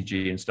and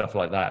ECG and stuff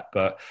like that.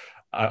 But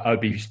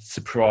I'd be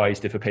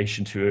surprised if a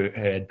patient who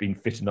had been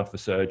fit enough for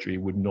surgery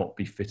would not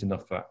be fit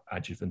enough for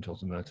adjuvant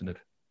osimertinib.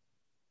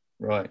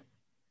 Right.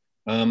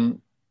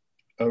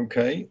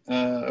 Okay.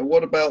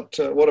 What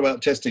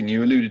about testing?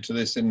 You alluded to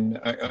this in,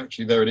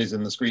 actually there it is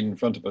in the screen in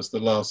front of us, the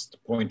last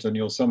point on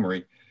your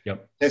summary.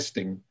 Yep.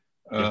 Testing.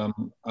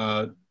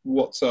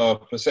 What's our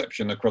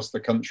perception across the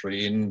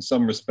country? In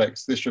some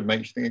respects, this should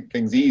make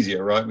things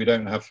easier, right? We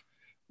don't have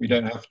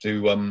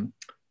to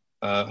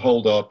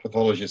hold our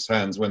pathologists'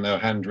 hands when they're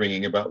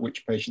hand-wringing about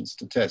which patients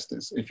to test.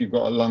 If you've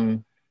got a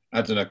lung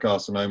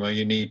adenocarcinoma,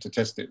 you need to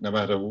test it no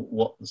matter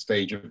what the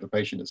stage of the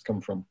patient has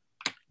come from.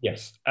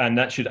 Yes, and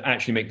that should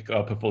actually make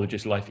our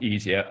pathologist's life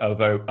easier,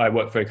 although I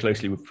work very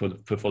closely with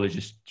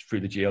pathologists through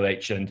the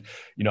GLH, and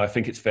I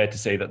think it's fair to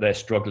say that they're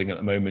struggling at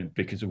the moment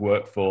because of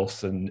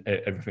workforce and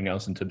everything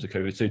else in terms of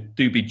COVID. So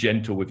do be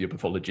gentle with your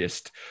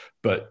pathologist,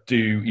 but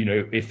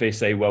if they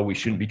say, well, we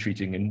shouldn't be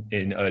treating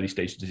in early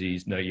stage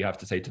disease, no, you have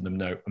to say to them,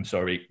 no, I'm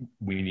sorry,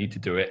 we need to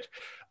do it.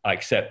 I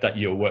accept that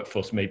your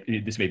workforce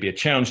this may be a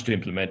challenge to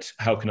implement.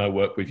 How can I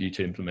work with you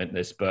to implement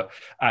this? But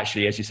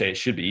actually, as you say, it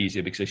should be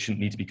easier because they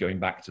shouldn't need to be going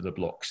back to the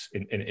blocks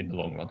in the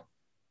long run.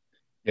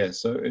 Yeah,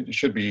 so it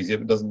should be easier,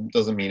 but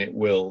doesn't mean it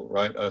will,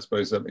 right? I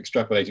suppose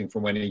extrapolating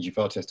from when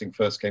EGFR testing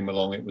first came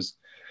along, it was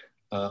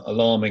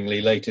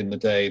alarmingly late in the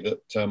day that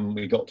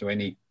we got to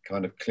any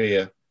kind of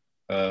clear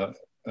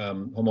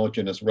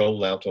homogeneous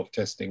rollout of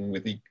testing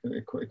with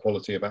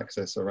equality of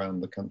access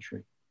around the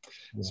country.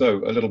 Yeah.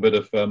 So a little bit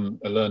of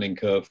a learning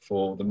curve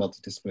for the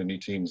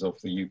multidisciplinary teams of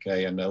the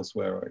UK and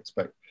elsewhere, I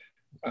expect.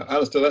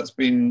 Alistair, that's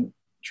been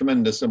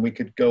tremendous, and we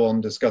could go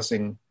on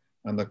discussing,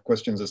 and the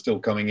questions are still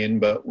coming in,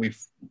 but we've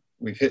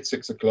hit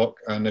 6 o'clock,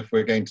 and if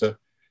we're going to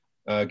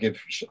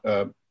give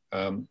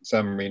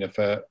Samreen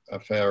a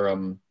fair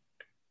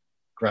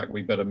crack,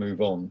 we better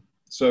move on.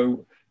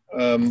 So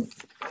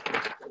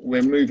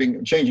we're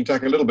changing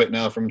tack a little bit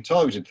now from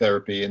targeted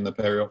therapy in the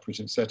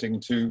perioperative setting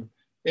to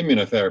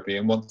immunotherapy.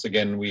 And once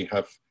again, we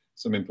have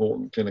some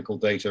important clinical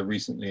data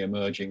recently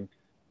emerging,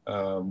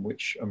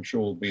 which I'm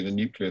sure will be the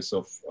nucleus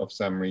of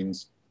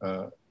Samreen's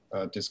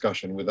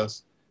discussion with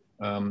us.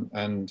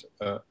 Again,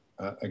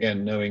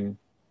 knowing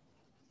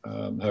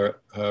her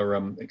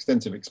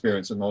extensive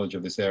experience and knowledge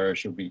of this area,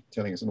 she'll be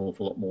telling us an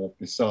awful lot more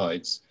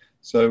besides.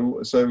 So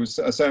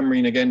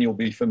Samreen, again, you'll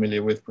be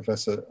familiar with.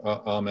 Professor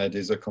Ahmed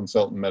is a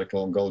consultant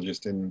medical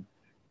oncologist in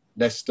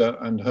Leicester,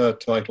 and her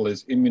title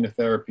is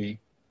Immunotherapy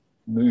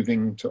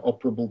Moving to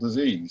Operable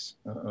Disease.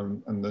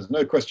 And there's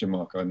no question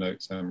mark, I note,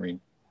 Samreen.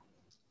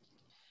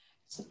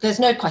 There's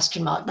no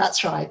question mark,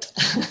 that's right.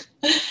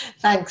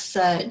 Thanks,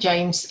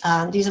 James.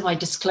 These are my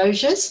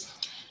disclosures.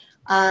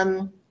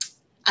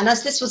 And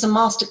as this was a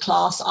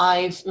masterclass,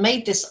 I've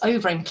made this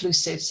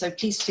over-inclusive, so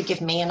please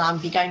forgive me, and I'll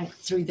be going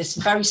through this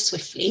very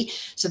swiftly.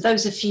 So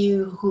those of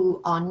you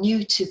who are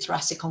new to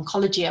thoracic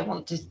oncology, I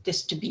want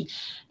this to be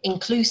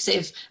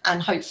inclusive,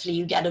 and hopefully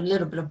you get a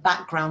little bit of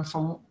background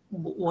from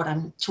what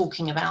I'm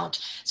talking about.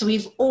 So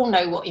we all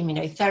know what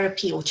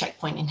immunotherapy or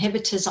checkpoint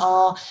inhibitors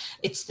are.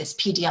 It's this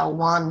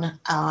PD-L1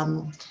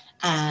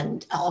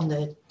 and on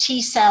the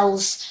T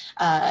cells,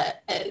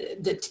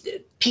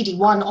 the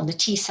PD-1 on the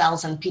T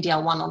cells and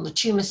PD-L1 on the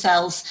tumor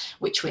cells,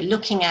 which we're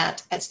looking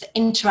at as the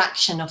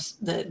interaction of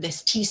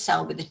this T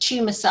cell with the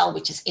tumor cell,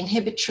 which is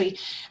inhibitory,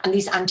 and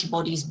these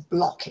antibodies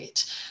block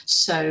it.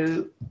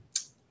 So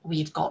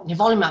we've got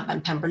nivolumab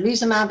and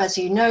pembrolizumab, as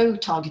you know,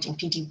 targeting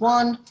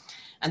PD-1,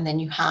 and then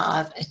you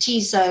have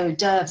atezo,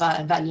 durva,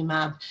 and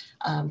avelumab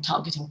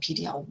targeting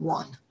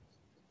PD-L1.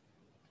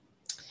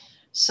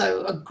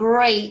 So a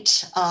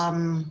great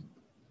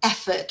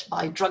effort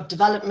by drug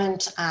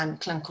development and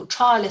clinical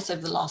trialists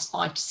over the last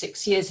 5 to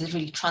 6 years has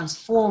really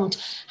transformed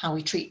how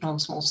we treat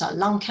non-small cell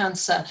lung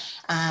cancer,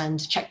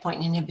 and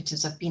checkpoint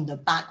inhibitors have been the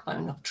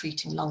backbone of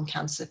treating lung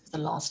cancer for the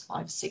last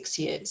 5 or 6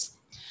 years.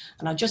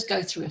 And I'll just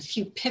go through a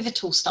few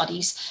pivotal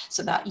studies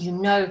so that you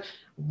know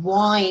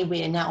why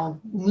we're now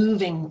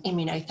moving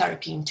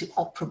immunotherapy into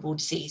operable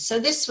disease. So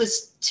this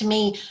was, to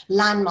me,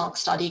 landmark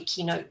study,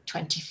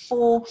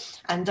 KEYNOTE-24.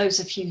 And those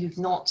of you who've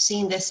not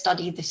seen this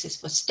study, this is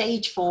for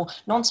stage 4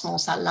 non-small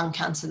cell lung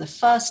cancer, the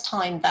first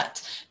time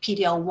that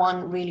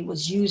PD-L1 really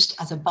was used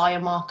as a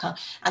biomarker.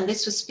 And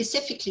this was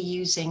specifically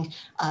using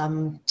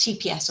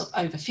TPS of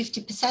over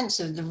 50%,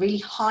 so the really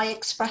high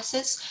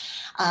expressors.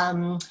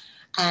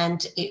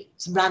 And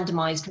it's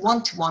randomized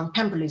 1-to-1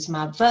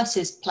 pembrolizumab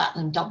versus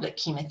platinum doublet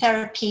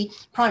chemotherapy,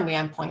 primary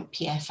endpoint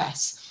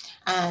PFS.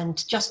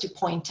 And just to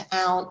point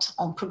out,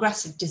 on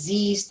progressive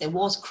disease, there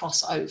was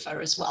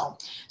crossover as well.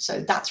 So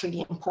that's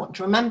really important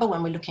to remember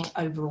when we're looking at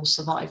overall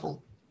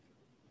survival.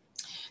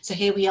 So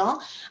here we are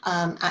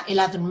at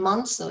 11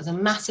 months. There was a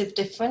massive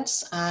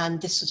difference, and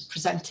this was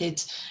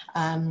presented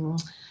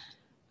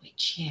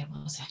which year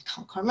was it? I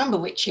can't remember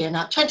which year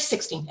now,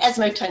 2016,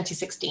 ESMO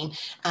 2016.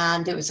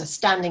 And there was a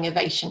standing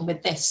ovation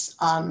with this,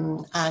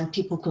 and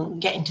people couldn't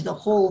get into the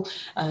hall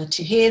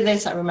to hear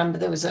this. I remember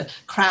there was a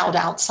crowd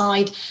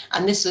outside,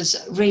 and this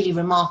was really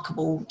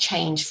remarkable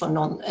change for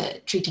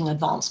treating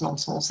advanced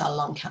non-small cell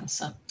lung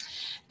cancer.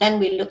 Then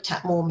we looked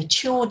at more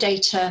mature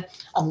data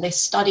on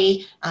this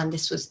study, and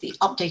this was the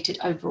updated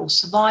overall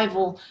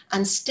survival.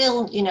 And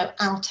still,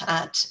 out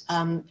at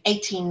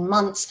 18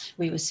 months,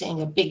 we were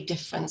seeing a big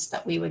difference,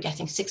 that we were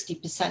getting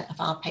 60%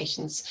 of our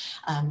patients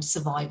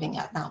surviving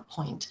at that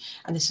point.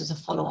 And this was a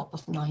follow-up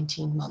of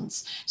 19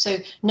 months. So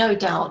no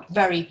doubt,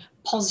 very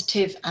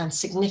positive and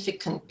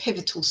significant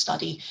pivotal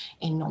study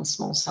in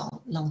non-small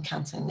cell lung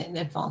cancer in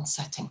the advanced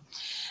setting.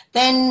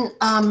 Then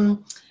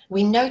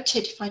we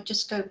noted, if I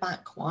just go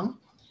back one,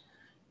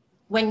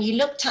 when you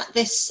looked at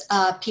this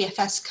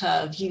PFS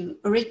curve,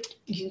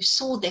 you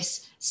saw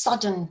this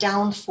sudden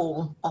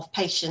downfall of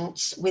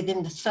patients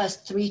within the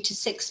first 3 to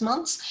 6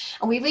 months.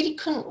 And we really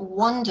couldn't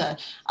wonder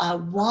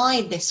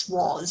why this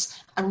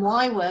was, and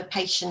why were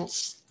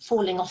patients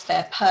falling off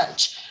their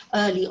perch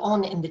early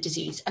on in the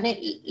disease. And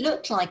it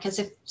looked like as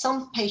if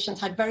some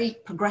patients had very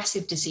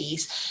progressive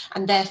disease,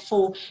 and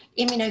therefore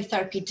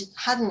immunotherapy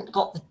hadn't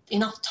got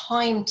enough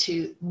time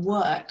to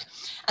work.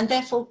 And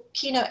therefore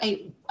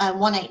Keynote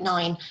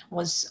 189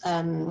 was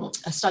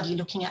a study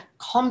looking at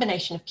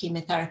combination of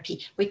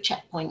chemotherapy with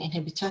checkpoint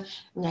inhibitor,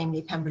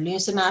 namely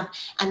pembrolizumab.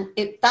 And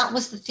that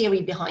was the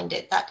theory behind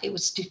it, that it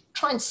was to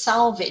try and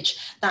salvage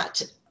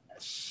that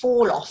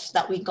fall off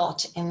that we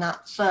got in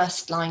that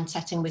first line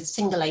setting with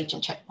single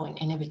agent checkpoint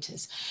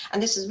inhibitors.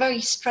 And this is a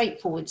very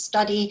straightforward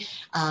study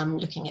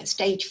looking at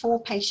stage 4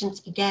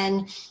 patients,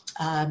 again,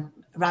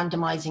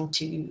 randomizing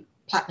to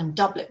platinum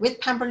doublet with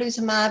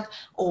pembrolizumab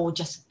or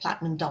just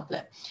platinum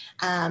doublet.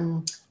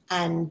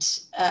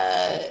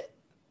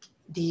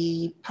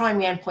 The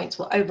primary endpoints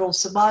were overall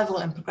survival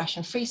and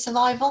progression-free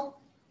survival.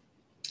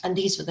 And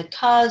these were the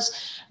curves,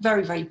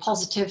 very, very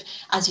positive.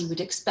 As you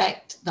would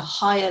expect, the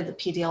higher the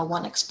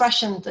PD-L1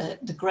 expression,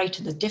 the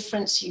greater the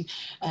difference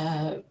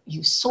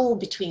you saw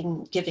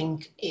between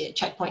giving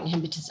checkpoint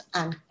inhibitors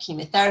and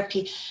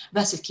chemotherapy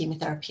versus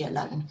chemotherapy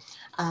alone.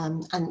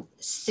 And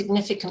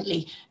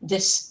significantly,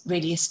 this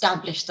really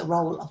established the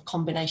role of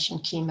combination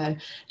chemo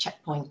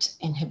checkpoint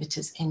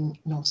inhibitors in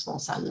non-small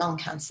cell lung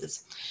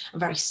cancers. A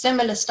very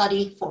similar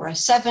study,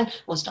 407,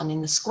 was done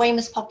in the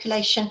squamous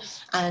population,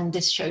 and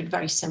this showed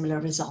very similar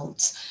results.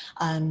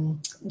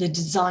 The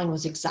design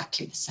was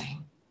exactly the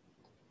same.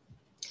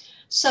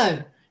 So,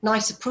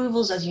 NICE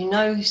approvals, as you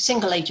know,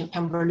 single agent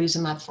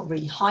pembrolizumab for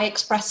really high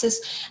expressors,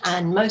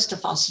 and most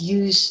of us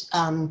use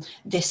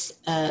this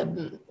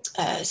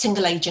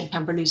single agent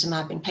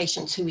pembrolizumab in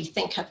patients who we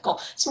think have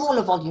got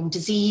smaller volume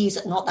disease,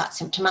 not that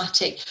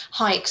symptomatic,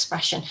 high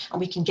expression,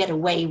 and we can get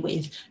away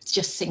with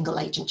just single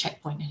agent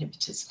checkpoint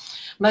inhibitors.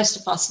 Most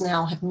of us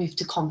now have moved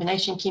to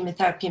combination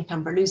chemotherapy and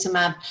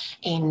pembrolizumab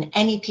in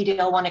any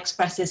PD-L1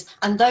 expressors,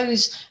 and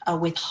those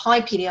with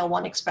high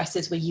PD-L1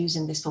 expressors, we're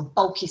using this for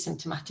bulky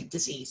symptomatic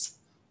disease.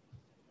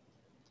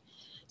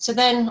 So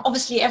then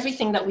obviously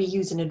everything that we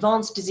use in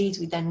advanced disease,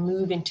 we then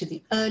move into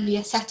the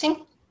earlier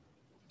setting.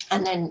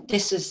 And then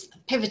this is a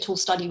pivotal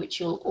study, which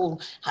you'll all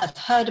have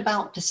heard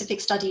about, PACIFIC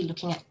study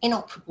looking at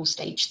inoperable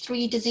stage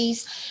 3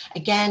 disease.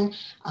 Again,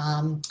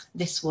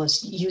 this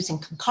was using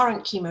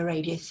concurrent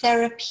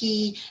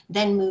chemoradiotherapy,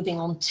 then moving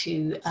on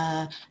to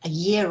a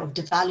year of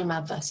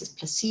durvalumab versus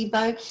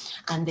placebo.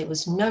 And there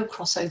was no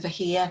crossover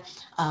here.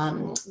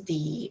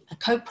 The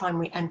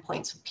co-primary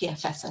endpoints were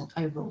PFS and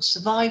overall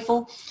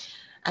survival.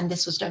 And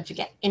this was, don't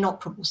forget,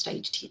 inoperable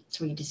stage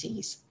 3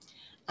 disease.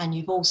 And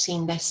you've all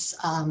seen this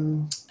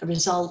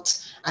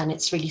result, and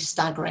it's really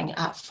staggering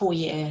at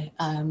 4-year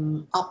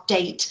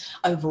update,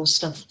 overall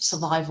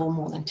survival,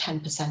 more than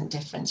 10%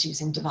 difference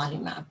using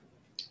durvalumab.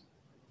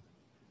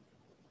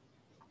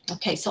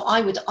 Okay, so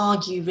I would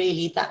argue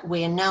really that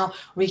we're now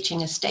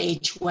reaching a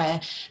stage where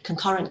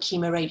concurrent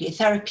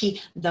chemoradiotherapy,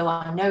 though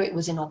I know it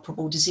was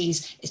inoperable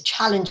disease, is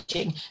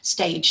challenging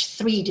stage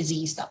 3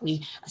 disease that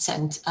we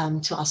send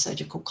to our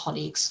surgical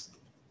colleagues.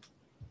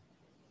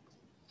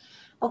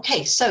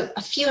 Okay, so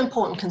a few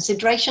important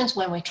considerations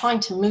when we're trying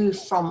to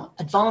move from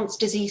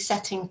advanced disease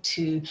setting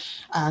to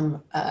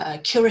a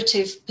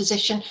curative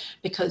position,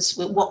 because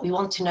what we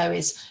want to know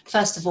is,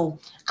 first of all,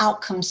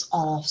 outcomes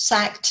of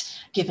SACT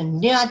given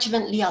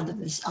neoadjuvantly,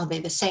 are they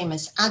the same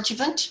as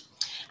adjuvant?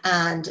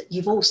 And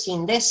you've all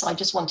seen this, so I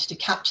just wanted to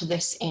capture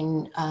this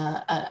in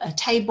a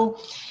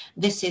table.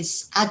 This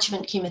is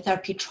adjuvant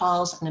chemotherapy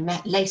trials, and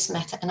a LACE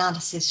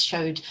meta-analysis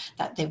showed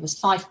that there was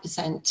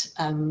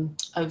 5%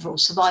 overall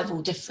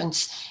survival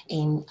difference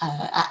in,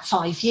 at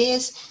 5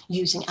 years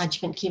using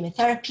adjuvant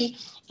chemotherapy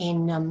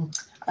in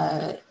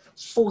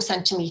 4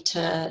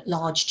 centimeter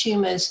large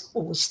tumors,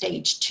 or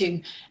stage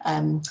 2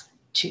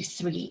 to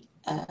 3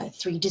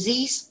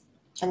 disease,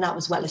 and that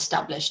was well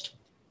established.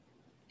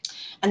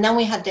 And then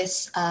we had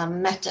this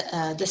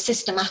the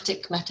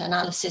systematic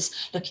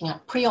meta-analysis looking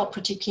at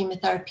preoperative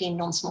chemotherapy in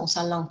non-small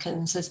cell lung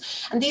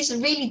cancers. And these are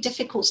really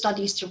difficult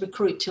studies to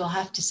recruit to, I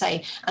have to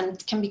say,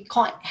 and can be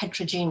quite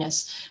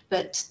heterogeneous.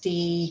 But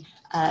the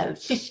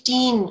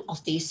 15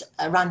 of these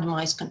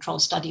randomized control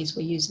studies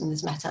were used in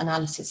this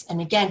meta-analysis. And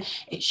again,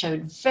 it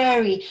showed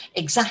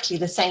exactly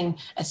the same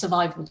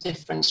survival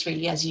difference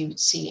really as you would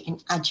see in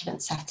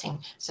adjuvant setting.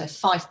 So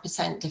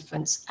 5%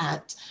 difference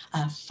at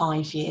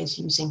 5 years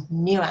using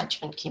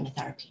neoadjuvant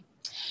chemotherapy.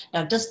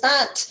 Now, does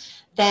that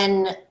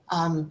then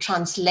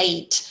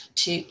translate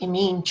to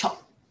immune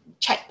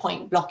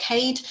checkpoint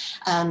blockade?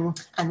 And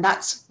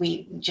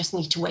we just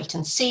need to wait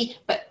and see,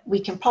 but we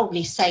can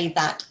probably say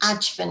that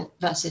adjuvant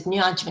versus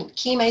neoadjuvant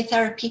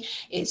chemotherapy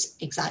is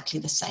exactly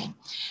the same.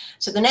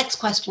 So the next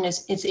question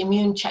is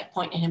immune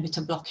checkpoint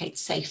inhibitor blockade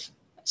safe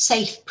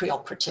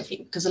preoperatively?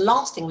 Because the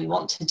last thing we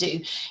want to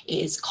do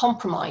is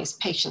compromise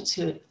patients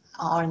who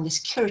are in this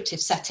curative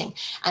setting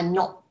and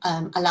not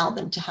allow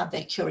them to have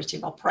their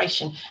curative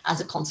operation as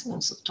a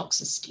consequence of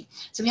toxicity.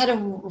 So we had a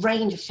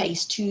range of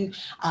phase 2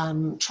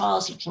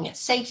 trials looking at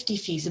safety,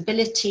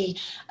 feasibility,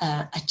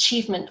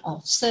 achievement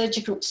of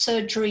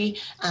surgery,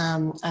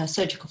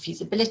 surgical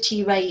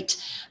feasibility rate,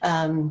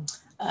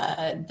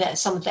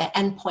 some of their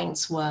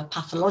endpoints were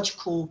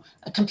pathological,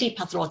 a complete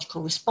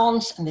pathological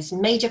response, and this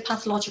major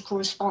pathological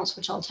response,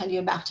 which I'll tell you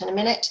about in a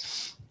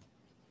minute.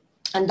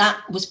 And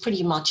that was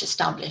pretty much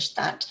established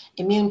that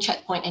immune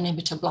checkpoint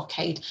inhibitor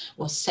blockade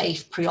was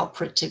safe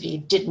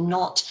preoperatively, did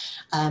not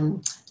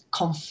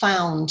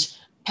confound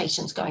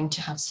patients going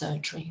to have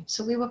surgery.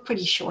 So we were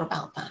pretty sure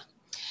about that.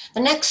 The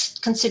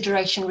next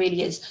consideration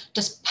really is,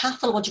 does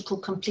pathological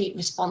complete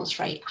response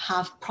rate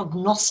have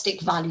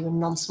prognostic value in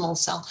non-small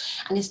cell?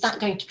 And is that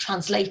going to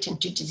translate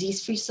into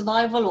disease-free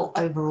survival or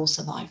overall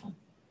survival?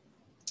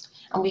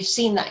 And we've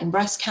seen that in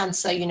breast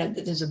cancer, you know,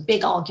 there's a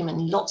big argument,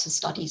 lots of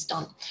studies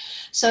done.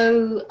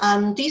 So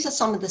these are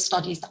some of the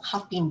studies that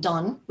have been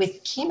done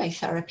with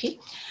chemotherapy,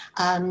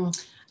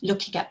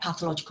 looking at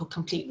pathological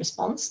complete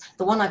response.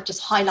 The one I've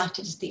just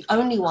highlighted is the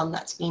only one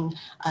that's been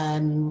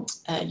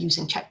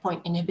using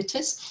checkpoint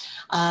inhibitors.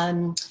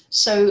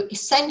 So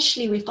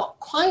essentially, we've got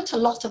quite a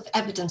lot of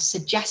evidence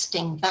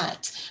suggesting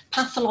that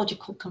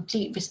pathological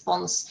complete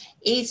response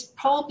is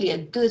probably a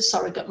good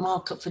surrogate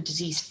marker for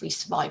disease-free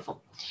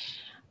survival.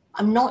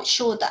 I'm not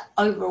sure that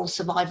overall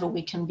survival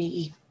we can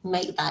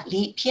make that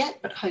leap yet,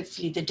 but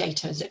hopefully the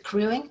data is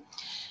accruing.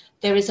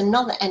 There is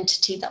another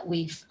entity that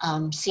we've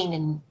seen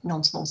in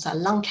non-small cell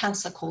lung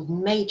cancer called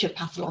major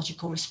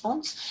pathological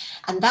response,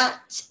 and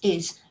that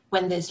is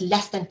when there's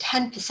less than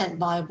 10%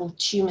 viable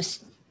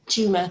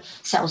tumor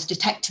cells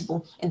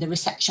detectable in the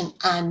resection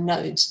and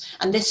nodes,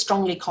 and this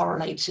strongly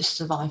correlates with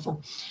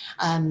survival.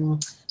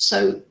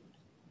 So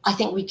I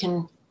think we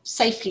can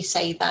safely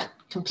say that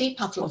complete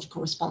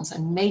pathological response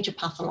and major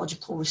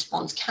pathological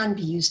response can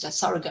be used as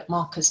surrogate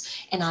markers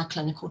in our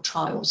clinical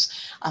trials,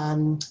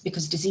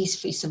 because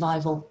disease-free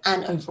survival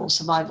and overall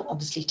survival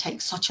obviously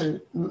takes such a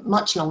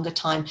much longer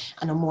time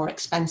and are more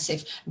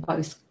expensive,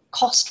 both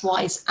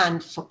cost-wise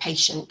and for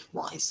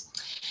patient-wise.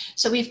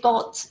 So we've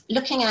got,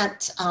 looking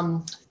at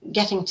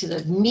getting to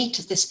the meat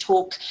of this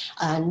talk,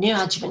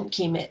 neoadjuvant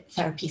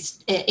chemotherapy,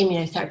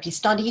 immunotherapy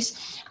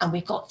studies, and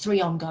we've got 3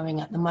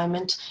 ongoing at the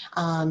moment.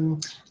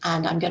 And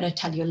I'm going to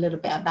tell you a little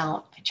bit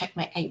about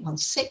CheckMate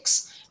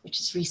 816, which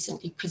is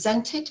recently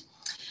presented.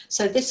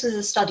 So this was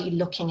a study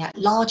looking at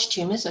large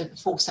tumors over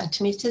 4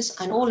 centimeters,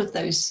 and all of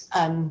those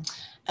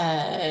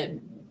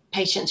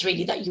patients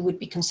really that you would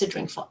be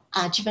considering for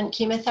adjuvant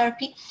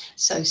chemotherapy.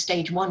 So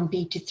stage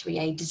 1B to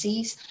 3A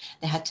disease.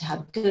 They had to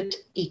have good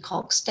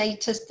ECOG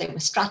status. They were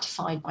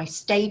stratified by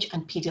stage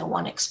and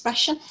PD-L1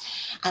 expression.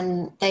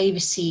 And they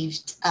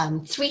received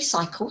 3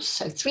 cycles.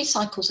 So 3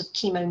 cycles of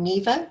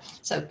chemo-nivo,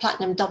 so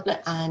platinum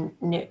doublet and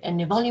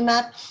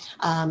nivolumab,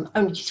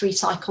 only 3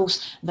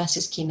 cycles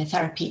versus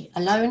chemotherapy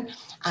alone.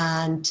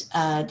 And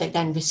they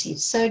then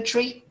received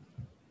surgery.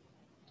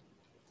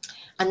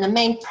 And the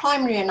main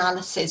primary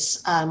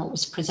analysis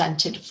was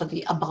presented for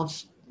the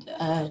above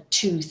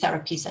 2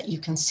 therapies that you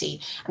can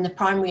see. And the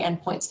primary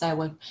endpoints there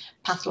were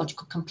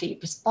pathological complete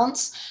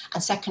response,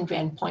 and secondary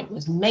endpoint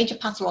was major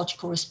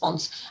pathological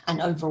response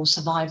and overall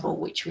survival,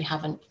 which we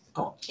haven't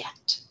got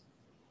yet.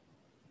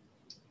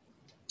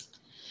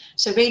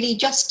 So really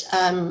just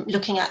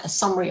looking at a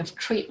summary of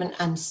treatment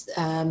and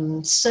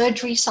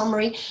surgery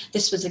summary.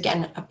 This was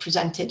again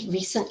presented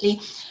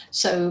recently.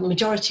 So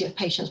majority of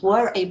patients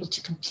were able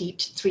to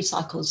complete 3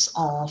 cycles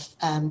of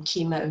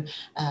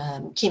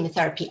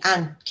chemotherapy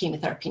and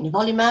chemotherapy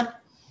nivolumab.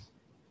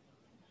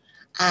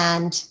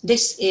 And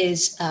this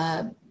is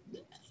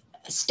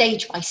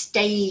stage by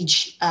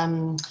stage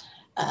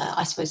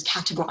I suppose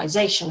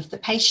categorization of the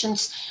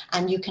patients,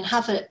 and you can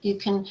have a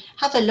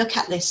look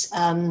at this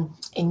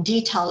in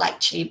detail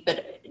actually,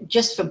 but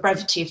just for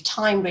brevity of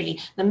time really,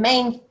 the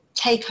main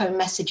take-home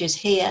messages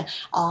here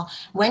are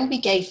when we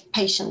gave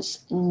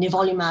patients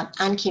nivolumab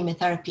and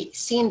chemotherapy, it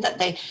seemed that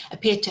they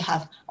appeared to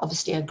have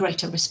obviously a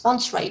greater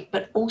response rate,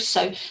 but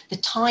also the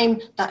time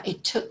that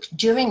it took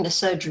during the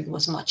surgery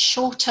was much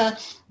shorter.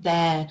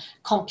 Their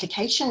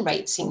complication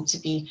rate seemed to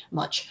be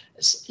much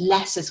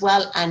less as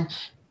well. And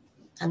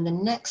the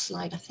next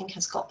slide, I think,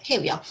 has got, here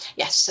we are.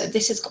 Yes, so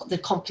this has got the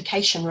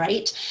complication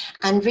rate.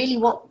 And really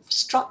what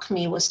struck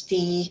me was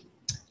the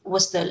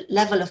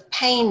level of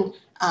pain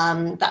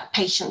that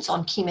patients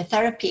on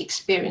chemotherapy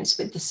experienced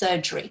with the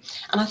surgery.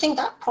 And I think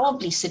that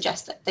probably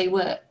suggests that they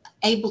were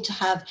able to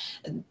have,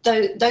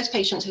 those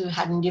patients who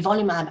had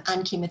nivolumab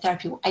and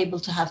chemotherapy were able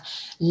to have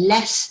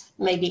less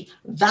maybe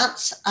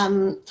VATS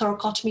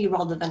thoracotomy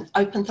rather than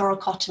open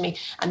thoracotomy,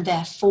 and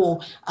therefore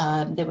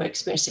they were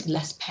experiencing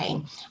less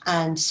pain.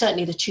 And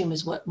certainly the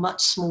tumors were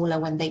much smaller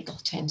when they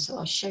got in. So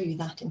I'll show you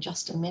that in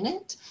just a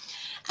minute.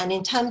 And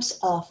in terms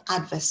of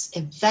adverse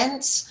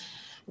events,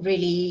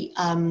 really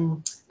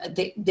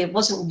there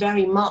wasn't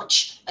very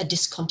much a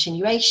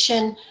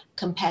discontinuation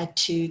compared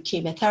to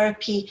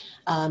chemotherapy.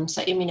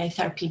 So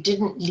immunotherapy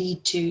didn't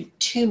lead to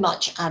too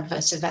much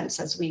adverse events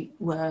as we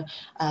were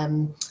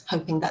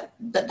hoping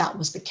that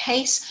was the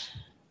case.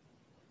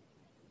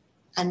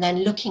 And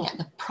then looking at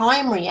the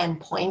primary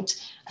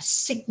endpoint, a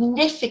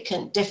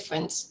significant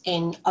difference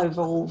in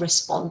overall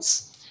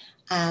response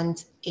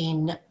and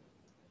in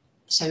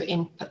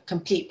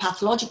complete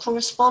pathological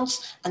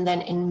response, and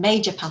then in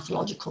major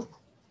pathological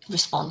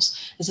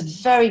response. There's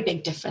a very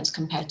big difference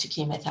compared to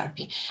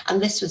chemotherapy.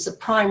 And this was the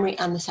primary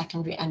and the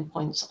secondary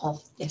endpoints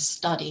of this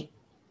study.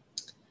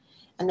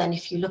 And then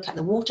if you look at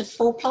the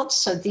waterfall plots,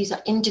 so these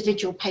are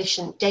individual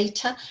patient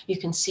data, you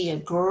can see a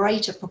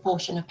greater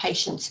proportion of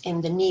patients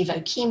in the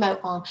Nivo chemo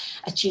arm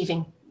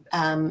achieving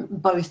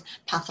both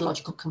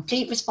pathological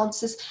complete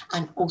responses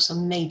and also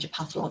major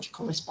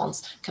pathological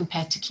response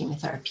compared to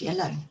chemotherapy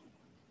alone.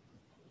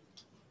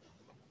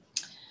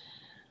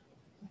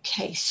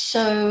 Okay,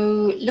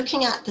 so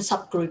looking at the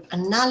subgroup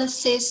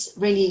analysis,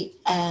 really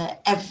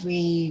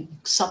every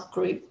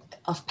subgroup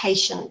of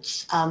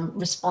patients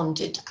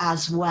responded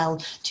as well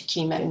to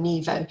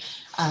chemo-nivo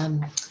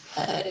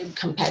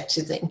compared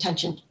to the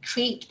intention to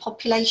treat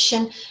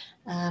population.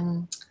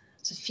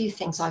 There's a few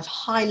things I've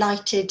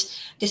highlighted.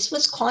 This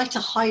was quite a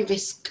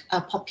high-risk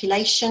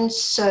population,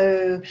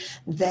 so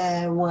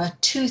there were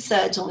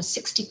 2/3, almost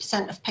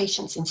 60% of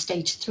patients in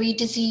stage 3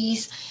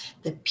 disease.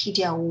 The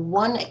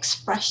PD-L1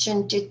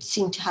 expression did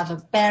seem to have a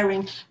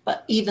bearing,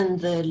 but even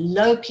the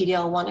low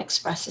PD-L1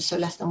 expressors, so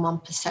less than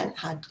 1%,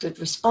 had good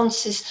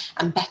responses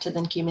and better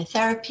than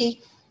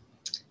chemotherapy.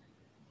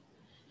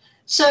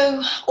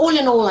 So all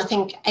in all, I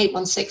think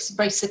 816 is a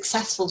very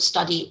successful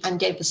study and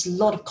gave us a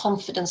lot of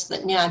confidence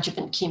that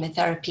neoadjuvant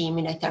chemotherapy,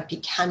 immunotherapy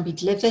can be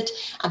delivered,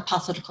 and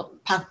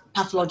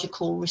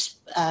pathological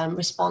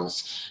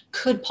response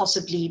could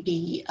possibly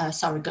be a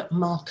surrogate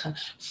marker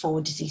for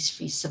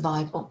disease-free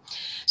survival.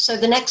 So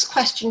the next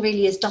question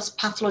really is, does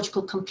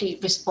pathological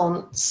complete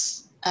response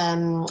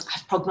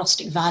have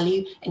prognostic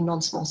value in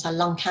non-small cell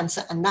lung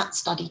cancer? And that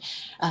study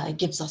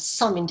gives us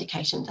some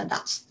indication that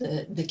that's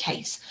the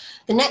case.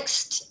 The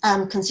next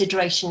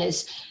consideration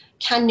is,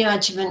 can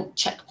neoadjuvant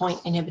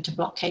checkpoint inhibitor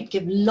blockade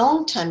give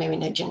long-term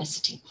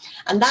immunogenicity?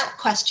 And that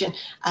question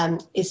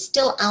is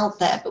still out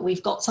there, but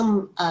we've got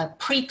some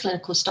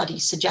preclinical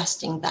studies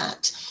suggesting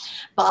that.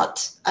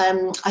 But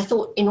I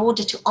thought in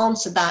order to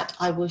answer that,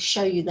 I will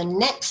show you the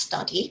next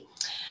study.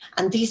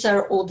 And these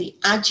are all the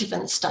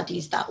adjuvant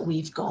studies that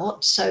we've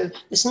got. So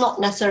it's not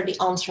necessarily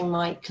answering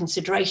my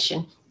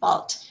consideration,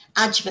 but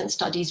adjuvant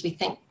studies we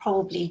think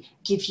probably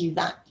give you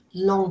that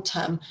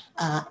long-term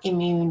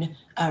immune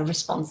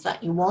response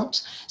that you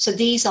want. So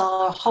these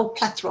are a whole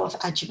plethora of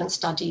adjuvant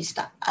studies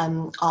that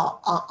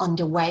are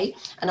underway,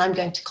 and I'm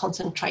going to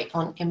concentrate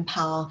on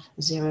IMpower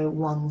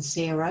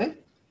 010.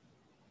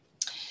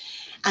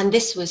 And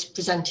this was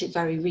presented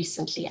very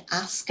recently at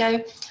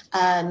ASCO.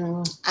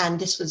 And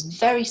this was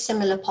very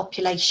similar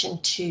population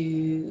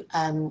to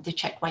the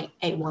checkmate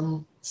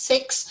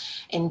 816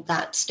 in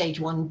that stage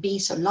 1B,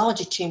 so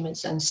larger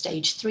tumors and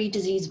stage 3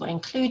 disease were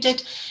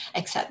included,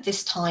 except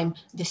this time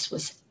this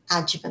was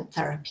adjuvant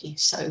therapy.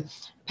 So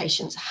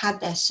patients had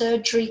their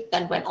surgery,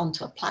 then went on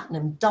to a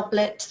platinum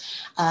doublet,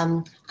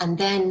 and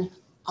then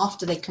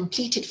after they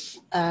completed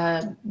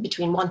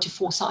between 1 to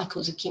 4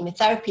 cycles of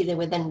chemotherapy, they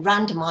were then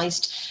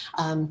randomized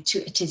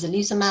to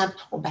atezolizumab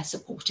or best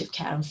supportive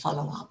care and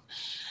follow-up.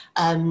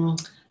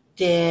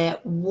 There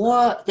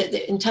were,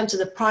 in terms of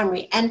the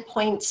primary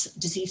endpoints,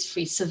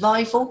 disease-free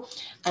survival,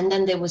 and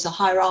then there was a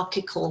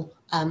hierarchical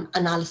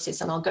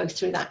analysis, and I'll go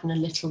through that in a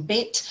little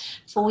bit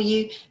for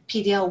you.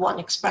 PD-L1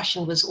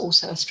 expression was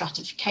also a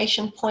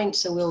stratification point,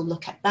 so we'll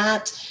look at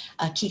that.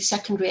 Key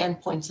secondary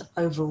endpoints are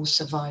overall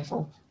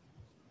survival.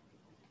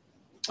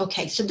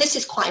 Okay, so this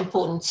is quite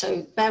important,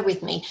 so bear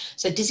with me.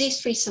 So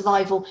disease-free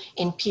survival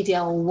in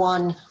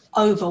PD-L1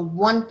 over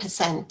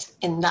 1%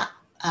 in that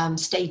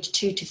stage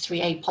 2 to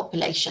 3A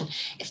population.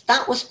 If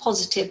that was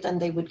positive, then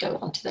they would go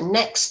on to the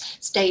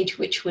next stage,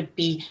 which would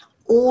be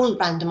all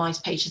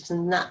randomized patients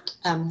in that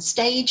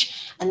stage.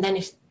 And then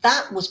if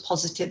that was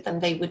positive, then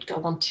they would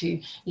go on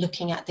to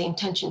looking at the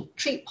intention to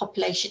treat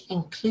population,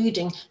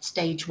 including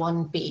stage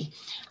 1B.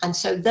 And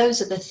so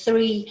those are the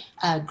 3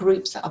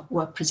 groups that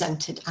were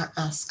presented at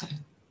ASCO.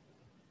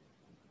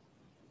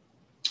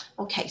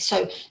 Okay,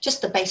 so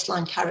just the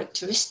baseline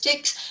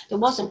characteristics. There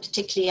wasn't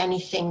particularly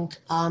anything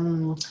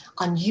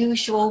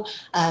unusual.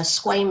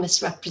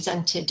 Squamous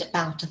represented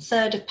about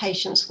 1/3 of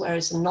patients,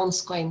 whereas the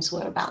non-squamous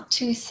were about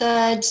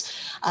 2/3.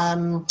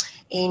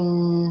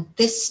 In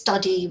this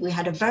study, we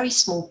had a very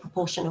small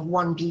proportion of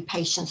 1B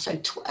patients, so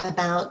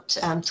about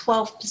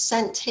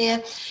 12%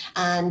 here,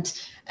 and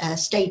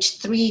stage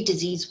 3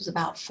 disease was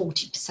about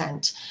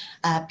 40%.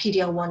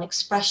 PD-L1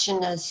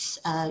 expression, as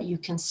you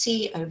can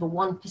see, over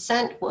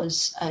 1%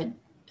 was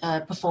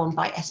performed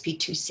by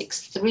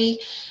SP263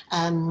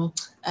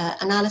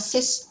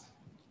 analysis.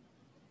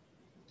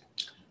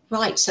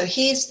 Right, so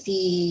here's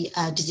the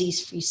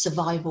disease-free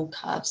survival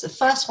curves. The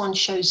first one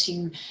shows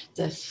you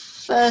the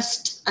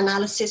first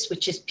analysis,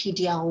 which is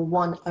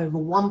PD-L1 over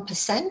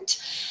 1%,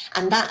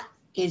 and that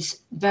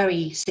is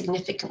very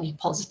significantly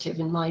positive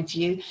in my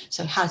view.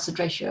 So hazard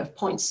ratio of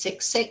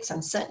 0.66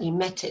 and certainly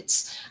met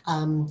its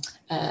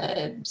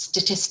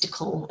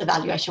statistical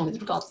evaluation with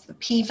regards to the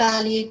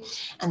p-value.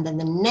 And then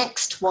the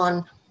next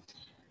one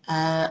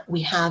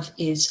we have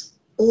is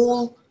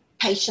all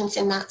patients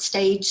in that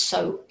stage,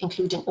 so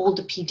including all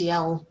the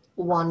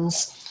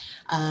PD-L1s.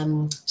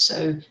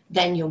 So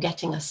then you're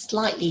getting a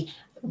slightly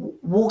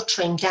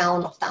watering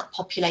down of that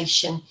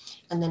population.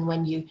 And then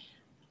when you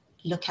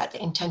look at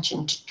the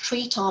intention to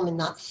treat arm in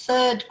that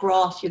third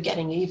graph, you're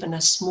getting even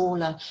a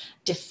smaller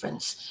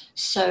difference.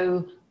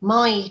 So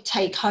my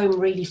take home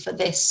really for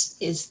this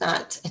is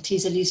that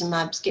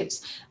atezolizumab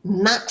gives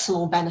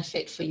maximal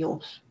benefit for your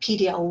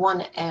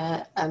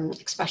PD-L1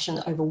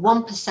 expression over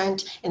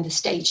 1% in the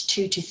stage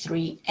 2 to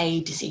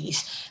 3A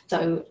disease,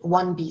 though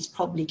 1Bs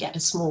probably get a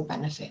small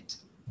benefit.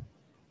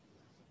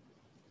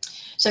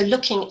 So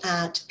looking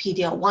at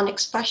PD-L1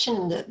 expression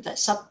in the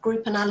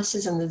subgroup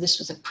analysis, and this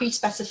was a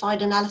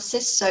pre-specified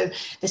analysis, so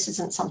this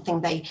isn't something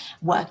they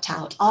worked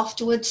out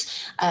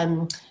afterwards.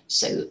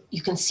 So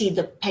you can see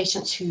the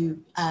patients who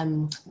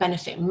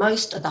benefit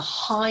most are the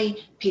high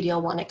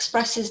PD-L1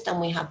 expressors,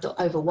 then we have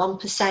the over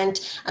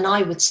 1%, and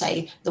I would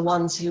say the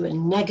ones who are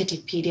negative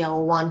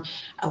PD-L1,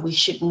 we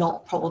should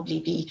not probably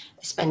be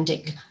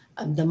spending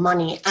the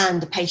money and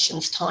the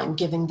patient's time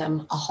giving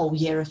them a whole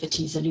year of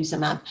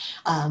atezolizumab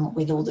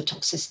with all the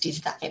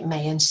toxicities that it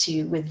may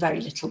ensue with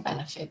very little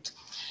benefit.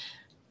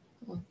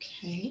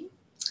 Okay.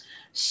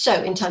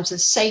 So in terms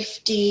of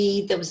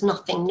safety, there was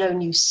nothing, no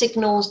new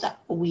signals that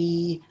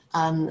we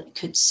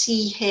could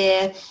see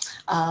here.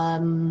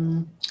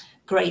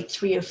 Grade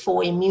 3 or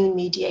 4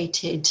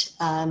 immune-mediated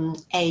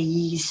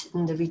AEs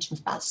in the region of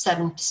about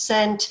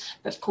 7%.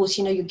 But of course,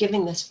 you know, you're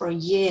giving this for a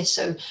year,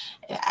 so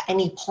at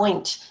any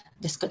point,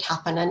 this could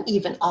happen, and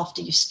even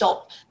after you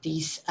stop,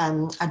 these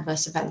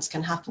adverse events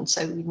can happen,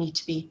 so we need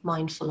to be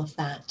mindful of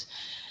that.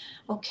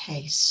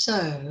 Okay,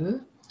 so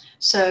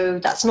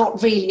that's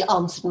not really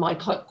answered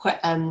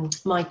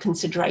my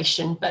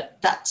consideration, but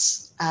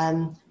that's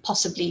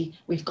possibly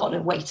we've got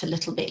to wait a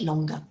little bit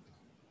longer.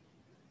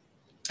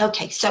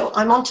 Okay, so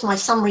I'm on to my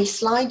summary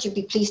slide, you'll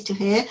be pleased to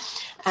hear,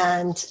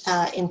 and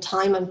in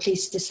time, I'm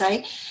pleased to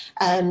say.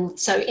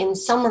 So in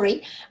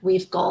summary,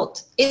 we've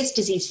got, is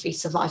disease-free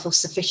survival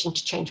sufficient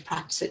to change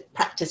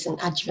practice in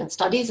adjuvant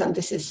studies? And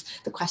this is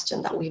the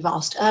question that we've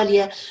asked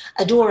earlier.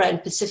 ADAURA and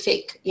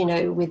PACIFIC, you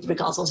know, with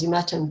regards to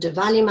osimertinib and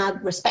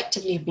durvalumab,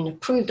 respectively, have been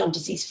approved on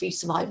disease-free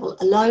survival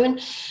alone.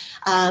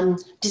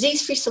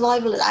 Disease-free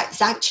survival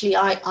is actually,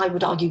 I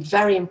would argue,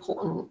 very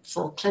important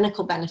for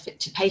clinical benefit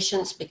to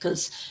patients,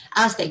 because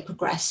as they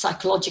progress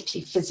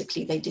psychologically,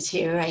 physically, they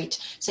deteriorate.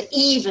 So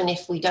even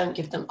if we don't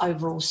give them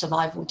overall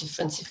survival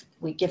difference, if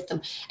we give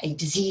them a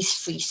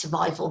disease-free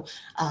survival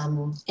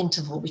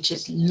interval, which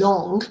is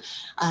long,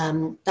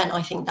 then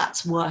I think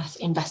that's worth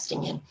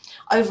investing in.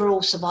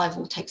 Overall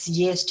survival takes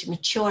years to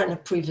mature, and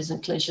approvers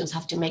and clinicians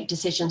have to make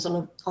decisions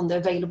on the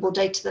available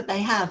data that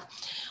they have.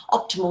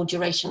 Optimal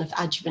duration of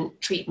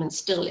adjuvant treatment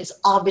still is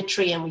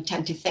arbitrary, and we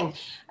tend to think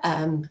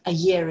a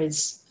year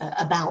is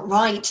about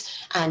right.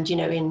 And, you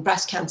know, in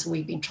breast cancer,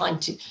 we've been trying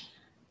to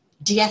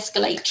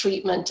de-escalate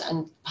treatment,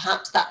 and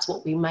perhaps that's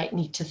what we might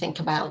need to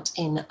think about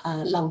in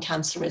lung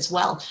cancer as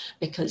well,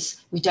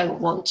 because we don't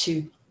want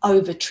to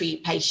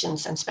over-treat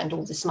patients and spend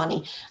all this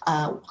money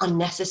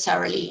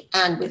unnecessarily,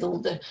 and with all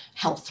the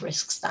health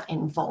risks that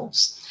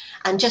involves.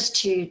 And just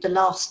to the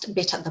last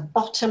bit at the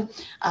bottom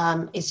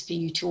is for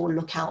you to all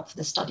look out for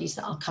the studies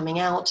that are coming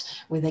out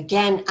with,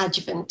 again,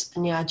 adjuvant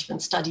and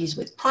neoadjuvant studies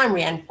with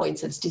primary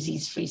endpoints as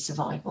disease-free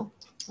survival.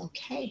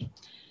 Okay,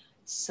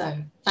 so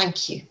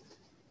thank you.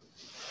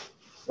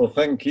 Well,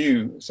 thank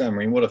you,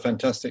 Samreen. What a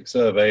fantastic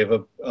survey of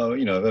a,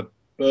 you know, a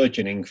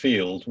burgeoning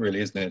field, really,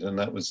 isn't it? And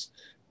that was,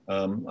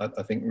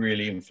 I think,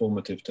 really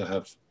informative to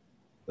have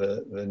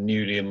the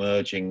newly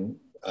emerging,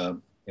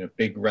 you know,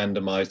 big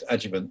randomized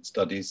adjuvant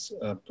studies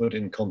put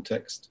in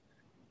context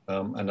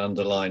and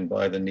underlined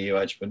by the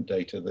neoadjuvant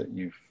data that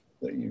you've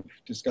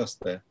discussed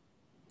there.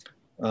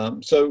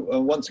 So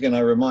once again, I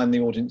remind the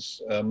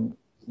audience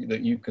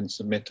that you can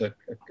submit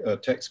a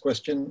text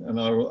question, and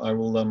I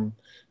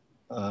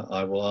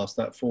will ask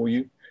that for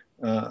you.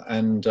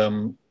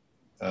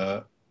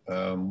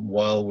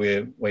 While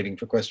we're waiting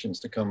for questions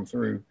to come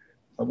through,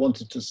 I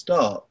wanted to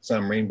start,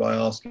 Samreen, by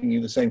asking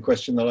you the same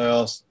question that I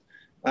asked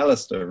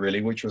Alistair,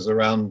 really, which was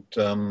around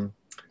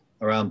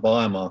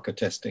biomarker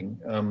testing.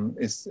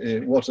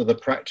 What are the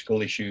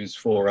practical issues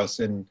for us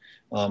in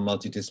our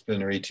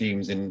multidisciplinary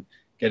teams in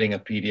getting a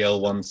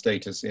PD-L1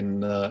 status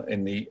in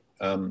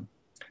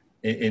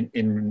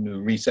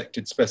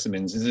resected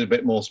specimens? Is it a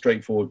bit more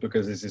straightforward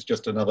because this is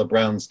just another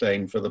brown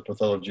stain for the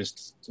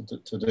pathologists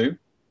to do?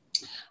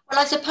 Well,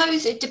 I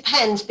suppose it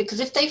depends, because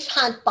if they've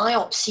had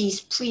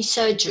biopsies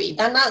pre-surgery,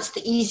 then that's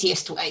the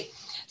easiest way.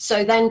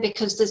 So then,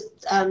 because the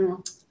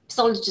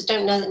pathologists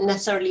don't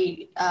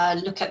necessarily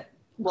look at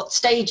what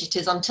stage it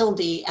is until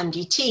the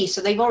MDT,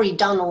 so they've already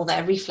done all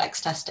their reflex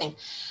testing.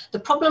 The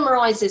problem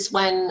arises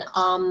when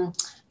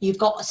you've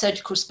got a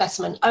surgical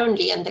specimen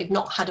only and they've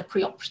not had a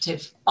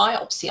preoperative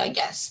biopsy, I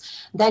guess.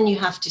 Then you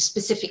have to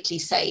specifically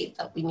say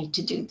that we need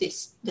to do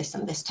this,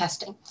 and this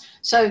testing.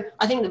 So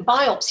I think the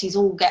biopsies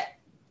all get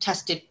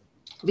tested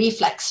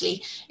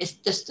reflexly. It's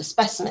just the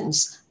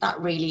specimens that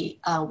really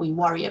we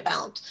worry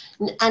about.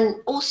 And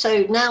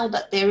also, now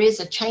that there is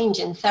a change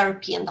in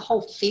therapy and the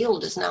whole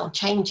field is now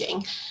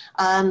changing,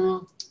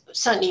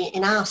 certainly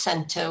in our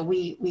centre,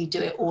 we do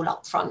it all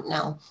up front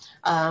now.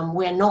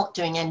 We're not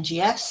doing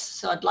NGS,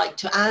 so I'd like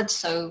to add,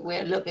 so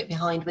we're a little bit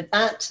behind with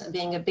that.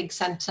 Being a big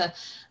centre,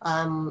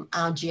 our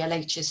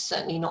GLH is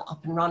certainly not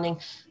up and running,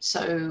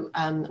 so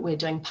we're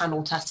doing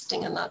panel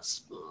testing, and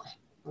that's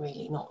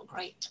really not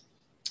great.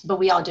 But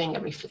we are doing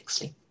it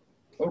reflexly.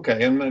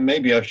 Okay, and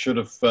maybe I should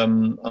have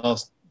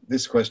asked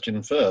this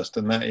question first,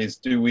 and that is,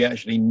 do we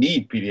actually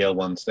need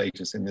PD-L1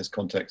 status in this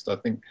context? I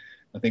think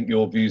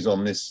your views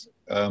on this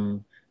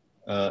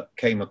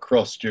came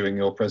across during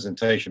your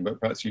presentation, but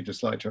perhaps you'd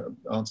just like to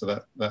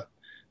answer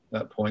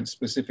that point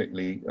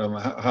specifically.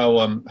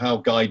 How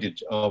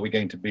guided are we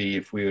going to be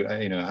if we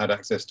had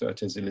access to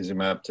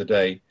atezolizumab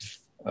today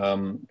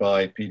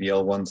by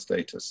PD-L1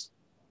 status?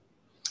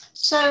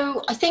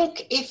 So I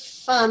think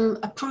if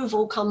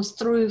approval comes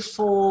through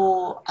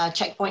for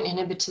checkpoint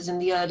inhibitors in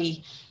the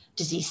early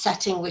disease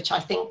setting, which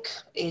I think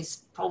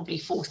is probably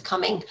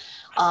forthcoming,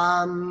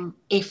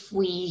 if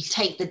we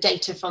take the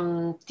data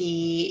from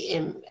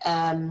the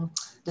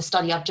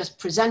study I've just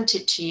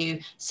presented to you,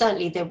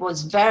 certainly there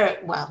was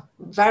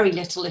very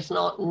little, if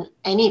not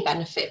any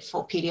benefit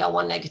for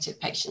PD-L1 negative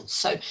patients.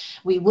 So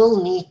we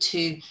will need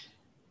to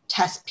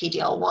test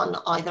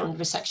PD-L1 either on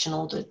resection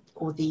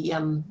or the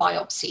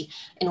biopsy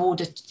in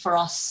order for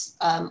us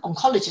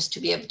oncologists to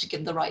be able to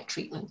give the right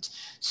treatment.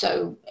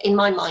 So in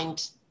my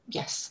mind,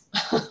 yes,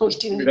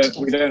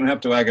 we don't have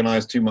to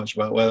agonize too much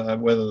about whether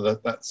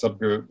that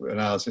subgroup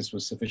analysis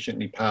was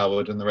sufficiently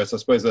powered and the rest. I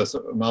suppose there's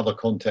some other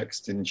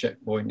contexts in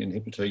checkpoint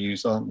inhibitor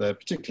use, aren't there?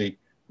 Particularly,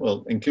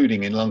 well,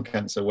 including in lung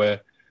cancer,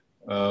 where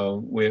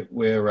well,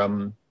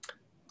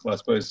 I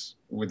suppose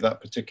with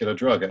that particular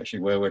drug,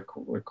 actually, where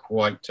we're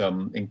quite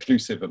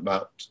inclusive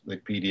about the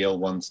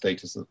PD-L1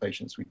 status of the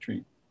patients we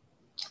treat.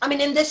 I mean,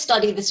 in this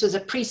study, this was a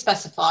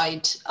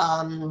pre-specified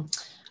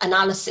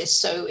analysis,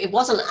 so it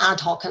wasn't an ad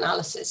hoc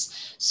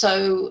analysis.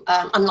 So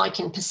unlike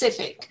in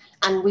Pacific,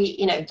 and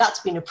that's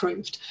been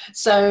approved.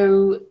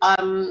 So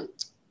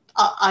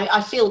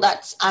I feel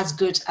that's as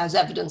good as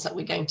evidence that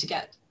we're going to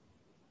get.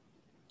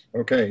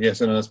 Okay, yes,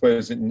 and I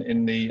suppose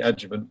in the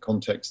adjuvant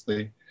context,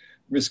 the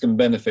risk and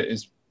benefit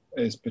is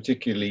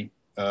particularly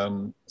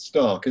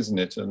stark, isn't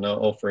it? And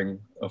offering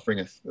a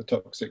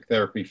toxic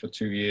therapy for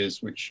 2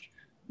 years, which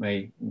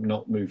may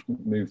not move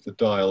the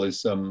dial,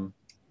 is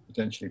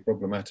potentially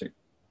problematic.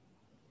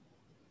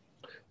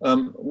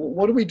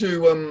 What do we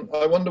do?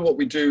 I wonder what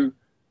we do.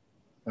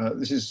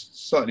 This is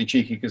slightly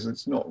cheeky because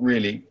it's not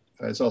really.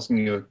 It's asking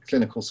you a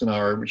clinical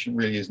scenario, which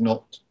really is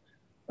not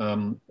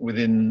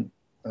within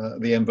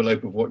the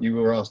envelope of what you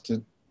were asked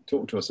to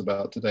talk to us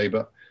about today,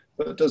 but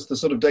does the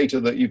sort of data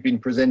that you've been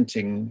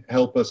presenting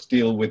help us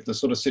deal with the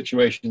sort of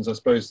situations, I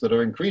suppose, that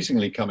are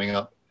increasingly coming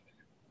up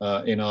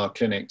in our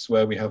clinics,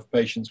 where we have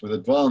patients with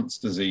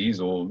advanced disease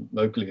or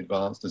locally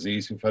advanced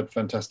disease who've had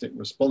fantastic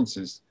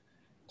responses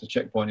to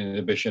checkpoint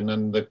inhibition,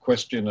 and the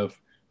question of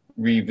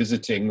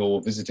revisiting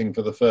or visiting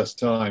for the first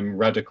time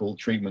radical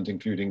treatment,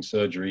 including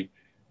surgery,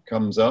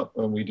 comes up,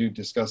 and we do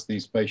discuss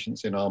these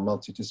patients in our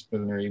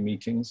multidisciplinary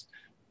meetings.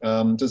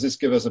 Does this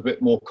give us a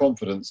bit more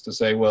confidence to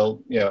say,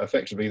 well, yeah,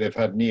 effectively they've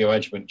had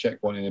neoadjuvant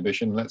checkpoint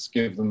inhibition, let's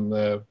give them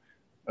their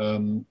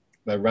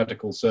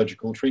radical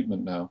surgical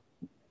treatment now?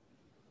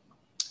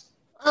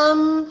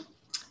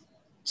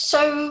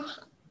 So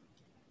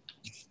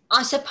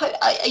I suppose,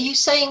 are you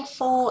saying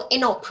for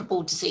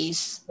inoperable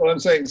disease? Well, I'm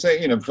saying,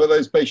 for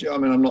those patients, I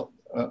mean, I'm not,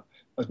 I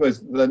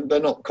suppose they're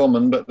not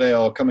common, but they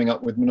are coming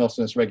up with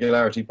monotonous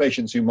regularity.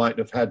 Patients who might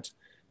have had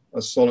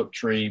a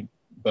solitary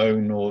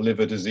bone or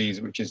liver disease,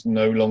 which is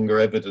no longer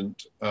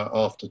evident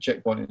after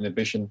checkpoint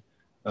inhibition.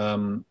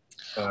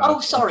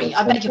 Sorry,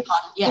 I beg your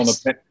pardon, yes. On a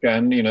PET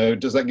scan,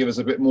 does that give us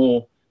a bit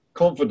more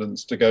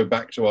confidence to go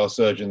back to our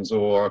surgeons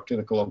or our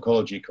clinical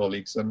oncology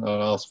colleagues and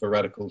ask for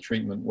radical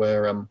treatment,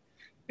 where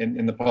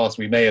in the past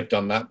we may have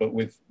done that, but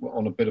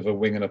on a bit of a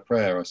wing and a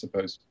prayer, I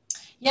suppose?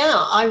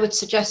 Yeah, I would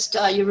suggest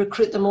you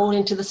recruit them all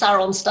into the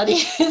Saron study.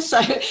 So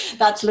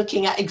that's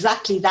looking at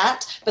exactly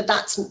that, but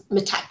that's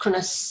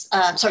synchronous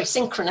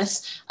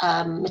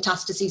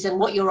metastases. And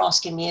what you're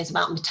asking me is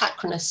about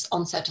metachronous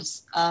onset of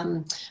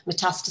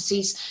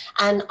metastases.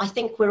 And I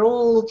think we're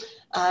all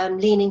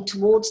leaning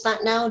towards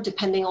that now,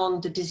 depending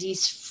on the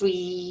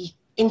disease-free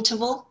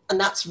interval. And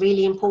that's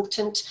really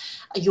important.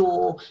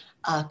 Your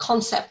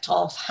concept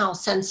of how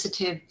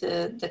sensitive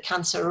the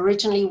cancer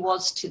originally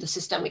was to the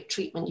systemic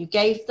treatment you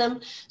gave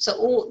them. So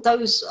all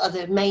those are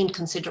the main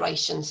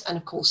considerations, and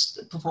of course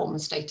the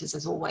performance status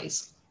as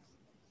always.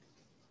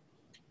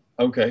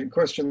 Okay,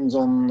 questions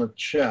on the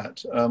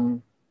chat.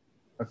 A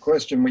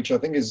question which I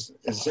think is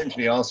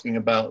essentially asking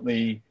about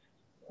the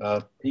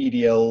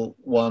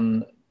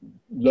PD-L1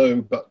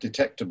 low but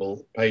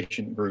detectable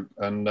patient group,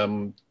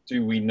 and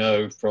do we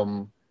know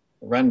from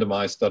a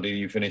randomized study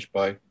you finished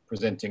by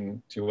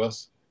presenting to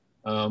us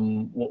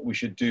what we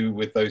should do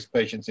with those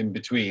patients in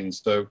between?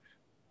 So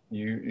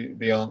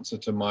the answer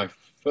to my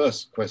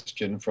first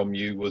question from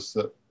you was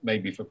that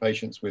maybe for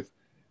patients with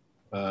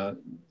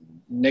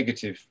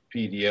negative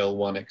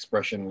PD-L1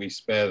 expression, we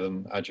spare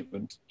them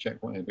adjuvant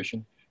checkpoint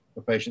inhibition.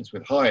 for patients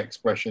with high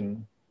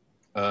expression,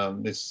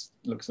 this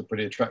looks a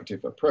pretty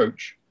attractive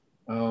approach.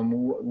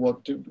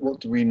 What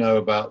do we know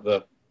about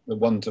the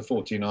 1 to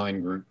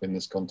 49 group in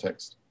this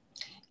context?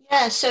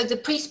 Yeah, so the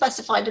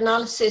pre-specified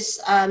analysis,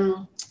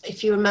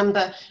 if you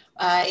remember,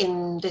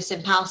 in this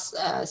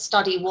IMPALS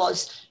study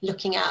was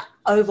looking at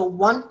over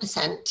 1%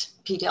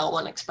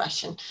 PD-L1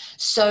 expression.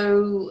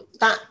 So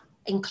that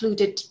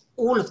included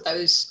all of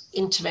those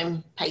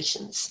interim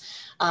patients,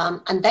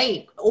 and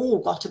they all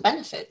got a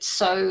benefit.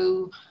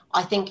 So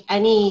I think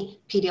any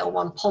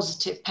PD-L1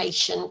 positive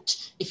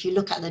patient, if you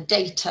look at the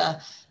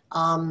data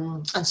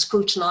and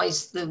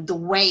scrutinize the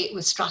way it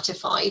was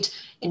stratified,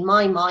 in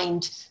my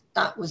mind,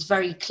 that was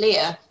very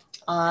clear.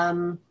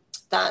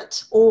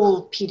 That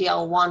all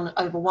PD-L1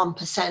 over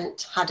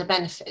 1% had a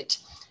benefit.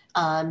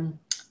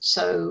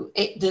 So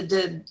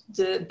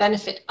the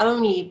benefit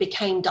only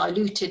became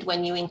diluted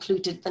when you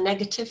included the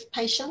negative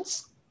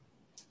patients.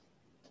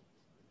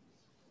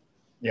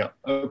 Yeah,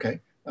 okay.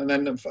 And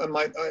then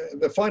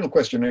the final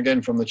question,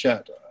 again from the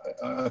chat,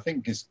 I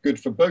think is good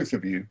for both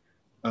of you.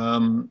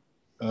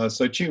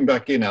 So tune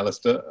back in,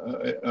 Alistair,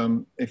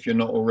 if you're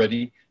not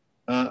already.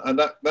 And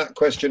that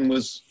question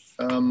was,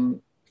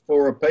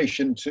 for a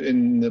patient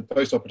in the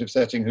postoperative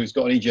setting who's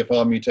got an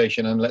EGFR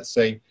mutation and let's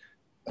say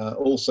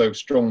also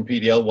strong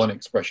PD-L1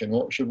 expression,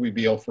 what should we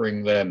be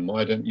offering them?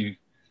 Why don't you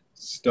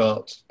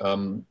start,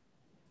 Samreen,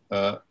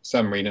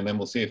 and then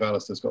we'll see if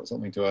Alistair's got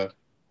something to add.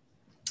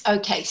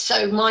 Okay,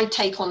 so my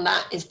take on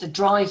that is the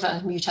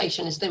driver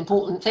mutation is the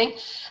important thing.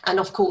 And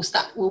of course,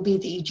 that will be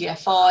the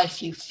EGFR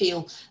if you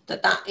feel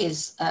that that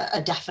is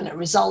a definite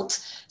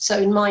result. So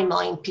in my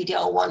mind,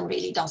 PD-L1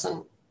 really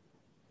doesn't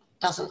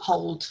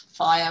hold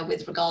fire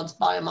with regards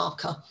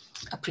biomarker,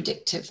 a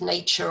predictive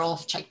nature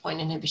of checkpoint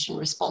inhibition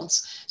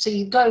response. So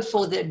you go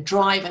for the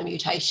driver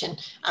mutation,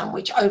 and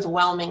which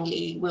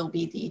overwhelmingly will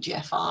be the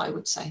EGFR, I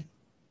would say.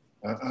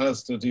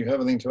 Alistair, do you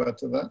have anything to add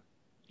to that?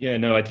 Yeah,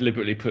 no, I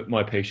deliberately put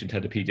my patient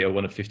had a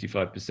PD-L1 of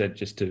 55%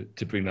 just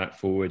to bring that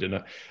forward. And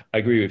I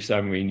agree with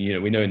Samreen,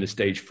 we know in the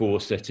stage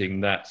 4 setting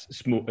that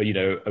small,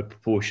 a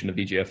proportion of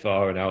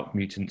EGFR and ALK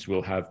mutants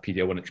will have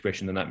PD-L1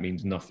 expression, and that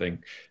means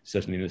nothing.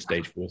 Certainly in the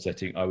stage 4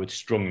 setting, I would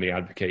strongly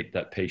advocate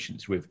that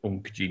patients with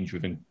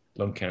oncogene-driven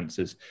lung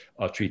cancers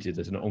are treated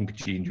as an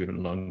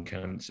oncogene-driven lung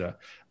cancer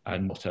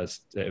and not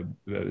as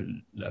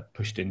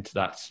pushed into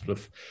that sort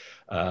of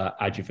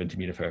adjuvant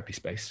immunotherapy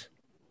space.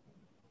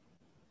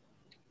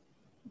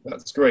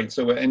 That's great.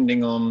 So we're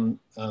ending on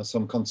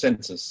some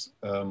consensus,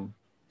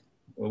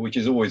 which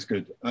is always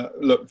good.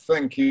 Look,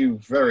 thank you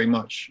very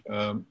much,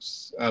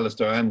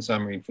 Alistair and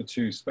Samreen, for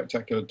 2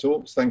 spectacular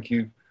talks. Thank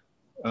you,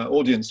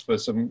 audience, for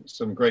some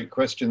great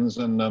questions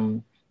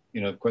and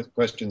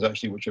questions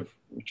actually which have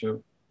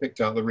picked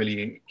out the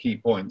really key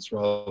points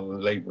rather than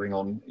labouring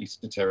on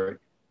esoteric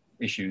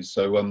issues.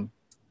 So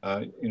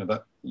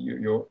that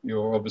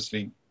you're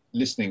obviously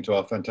listening to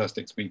our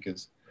fantastic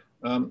speakers.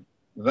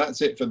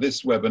 That's it for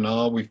this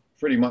webinar. We've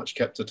pretty much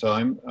kept to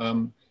time.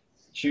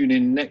 Tune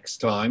in next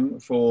time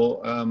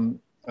for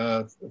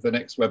the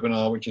next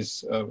webinar, which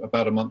is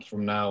about a month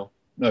from now.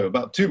 No,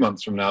 about 2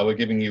 months from now. We're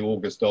giving you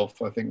August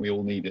off. I think we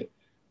all need it.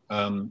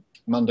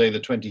 Monday, the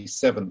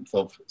 27th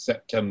of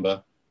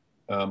September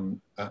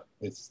at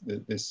this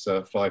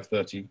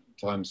 5:30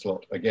 time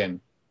slot again.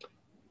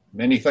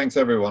 Many thanks,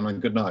 everyone, and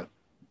good night.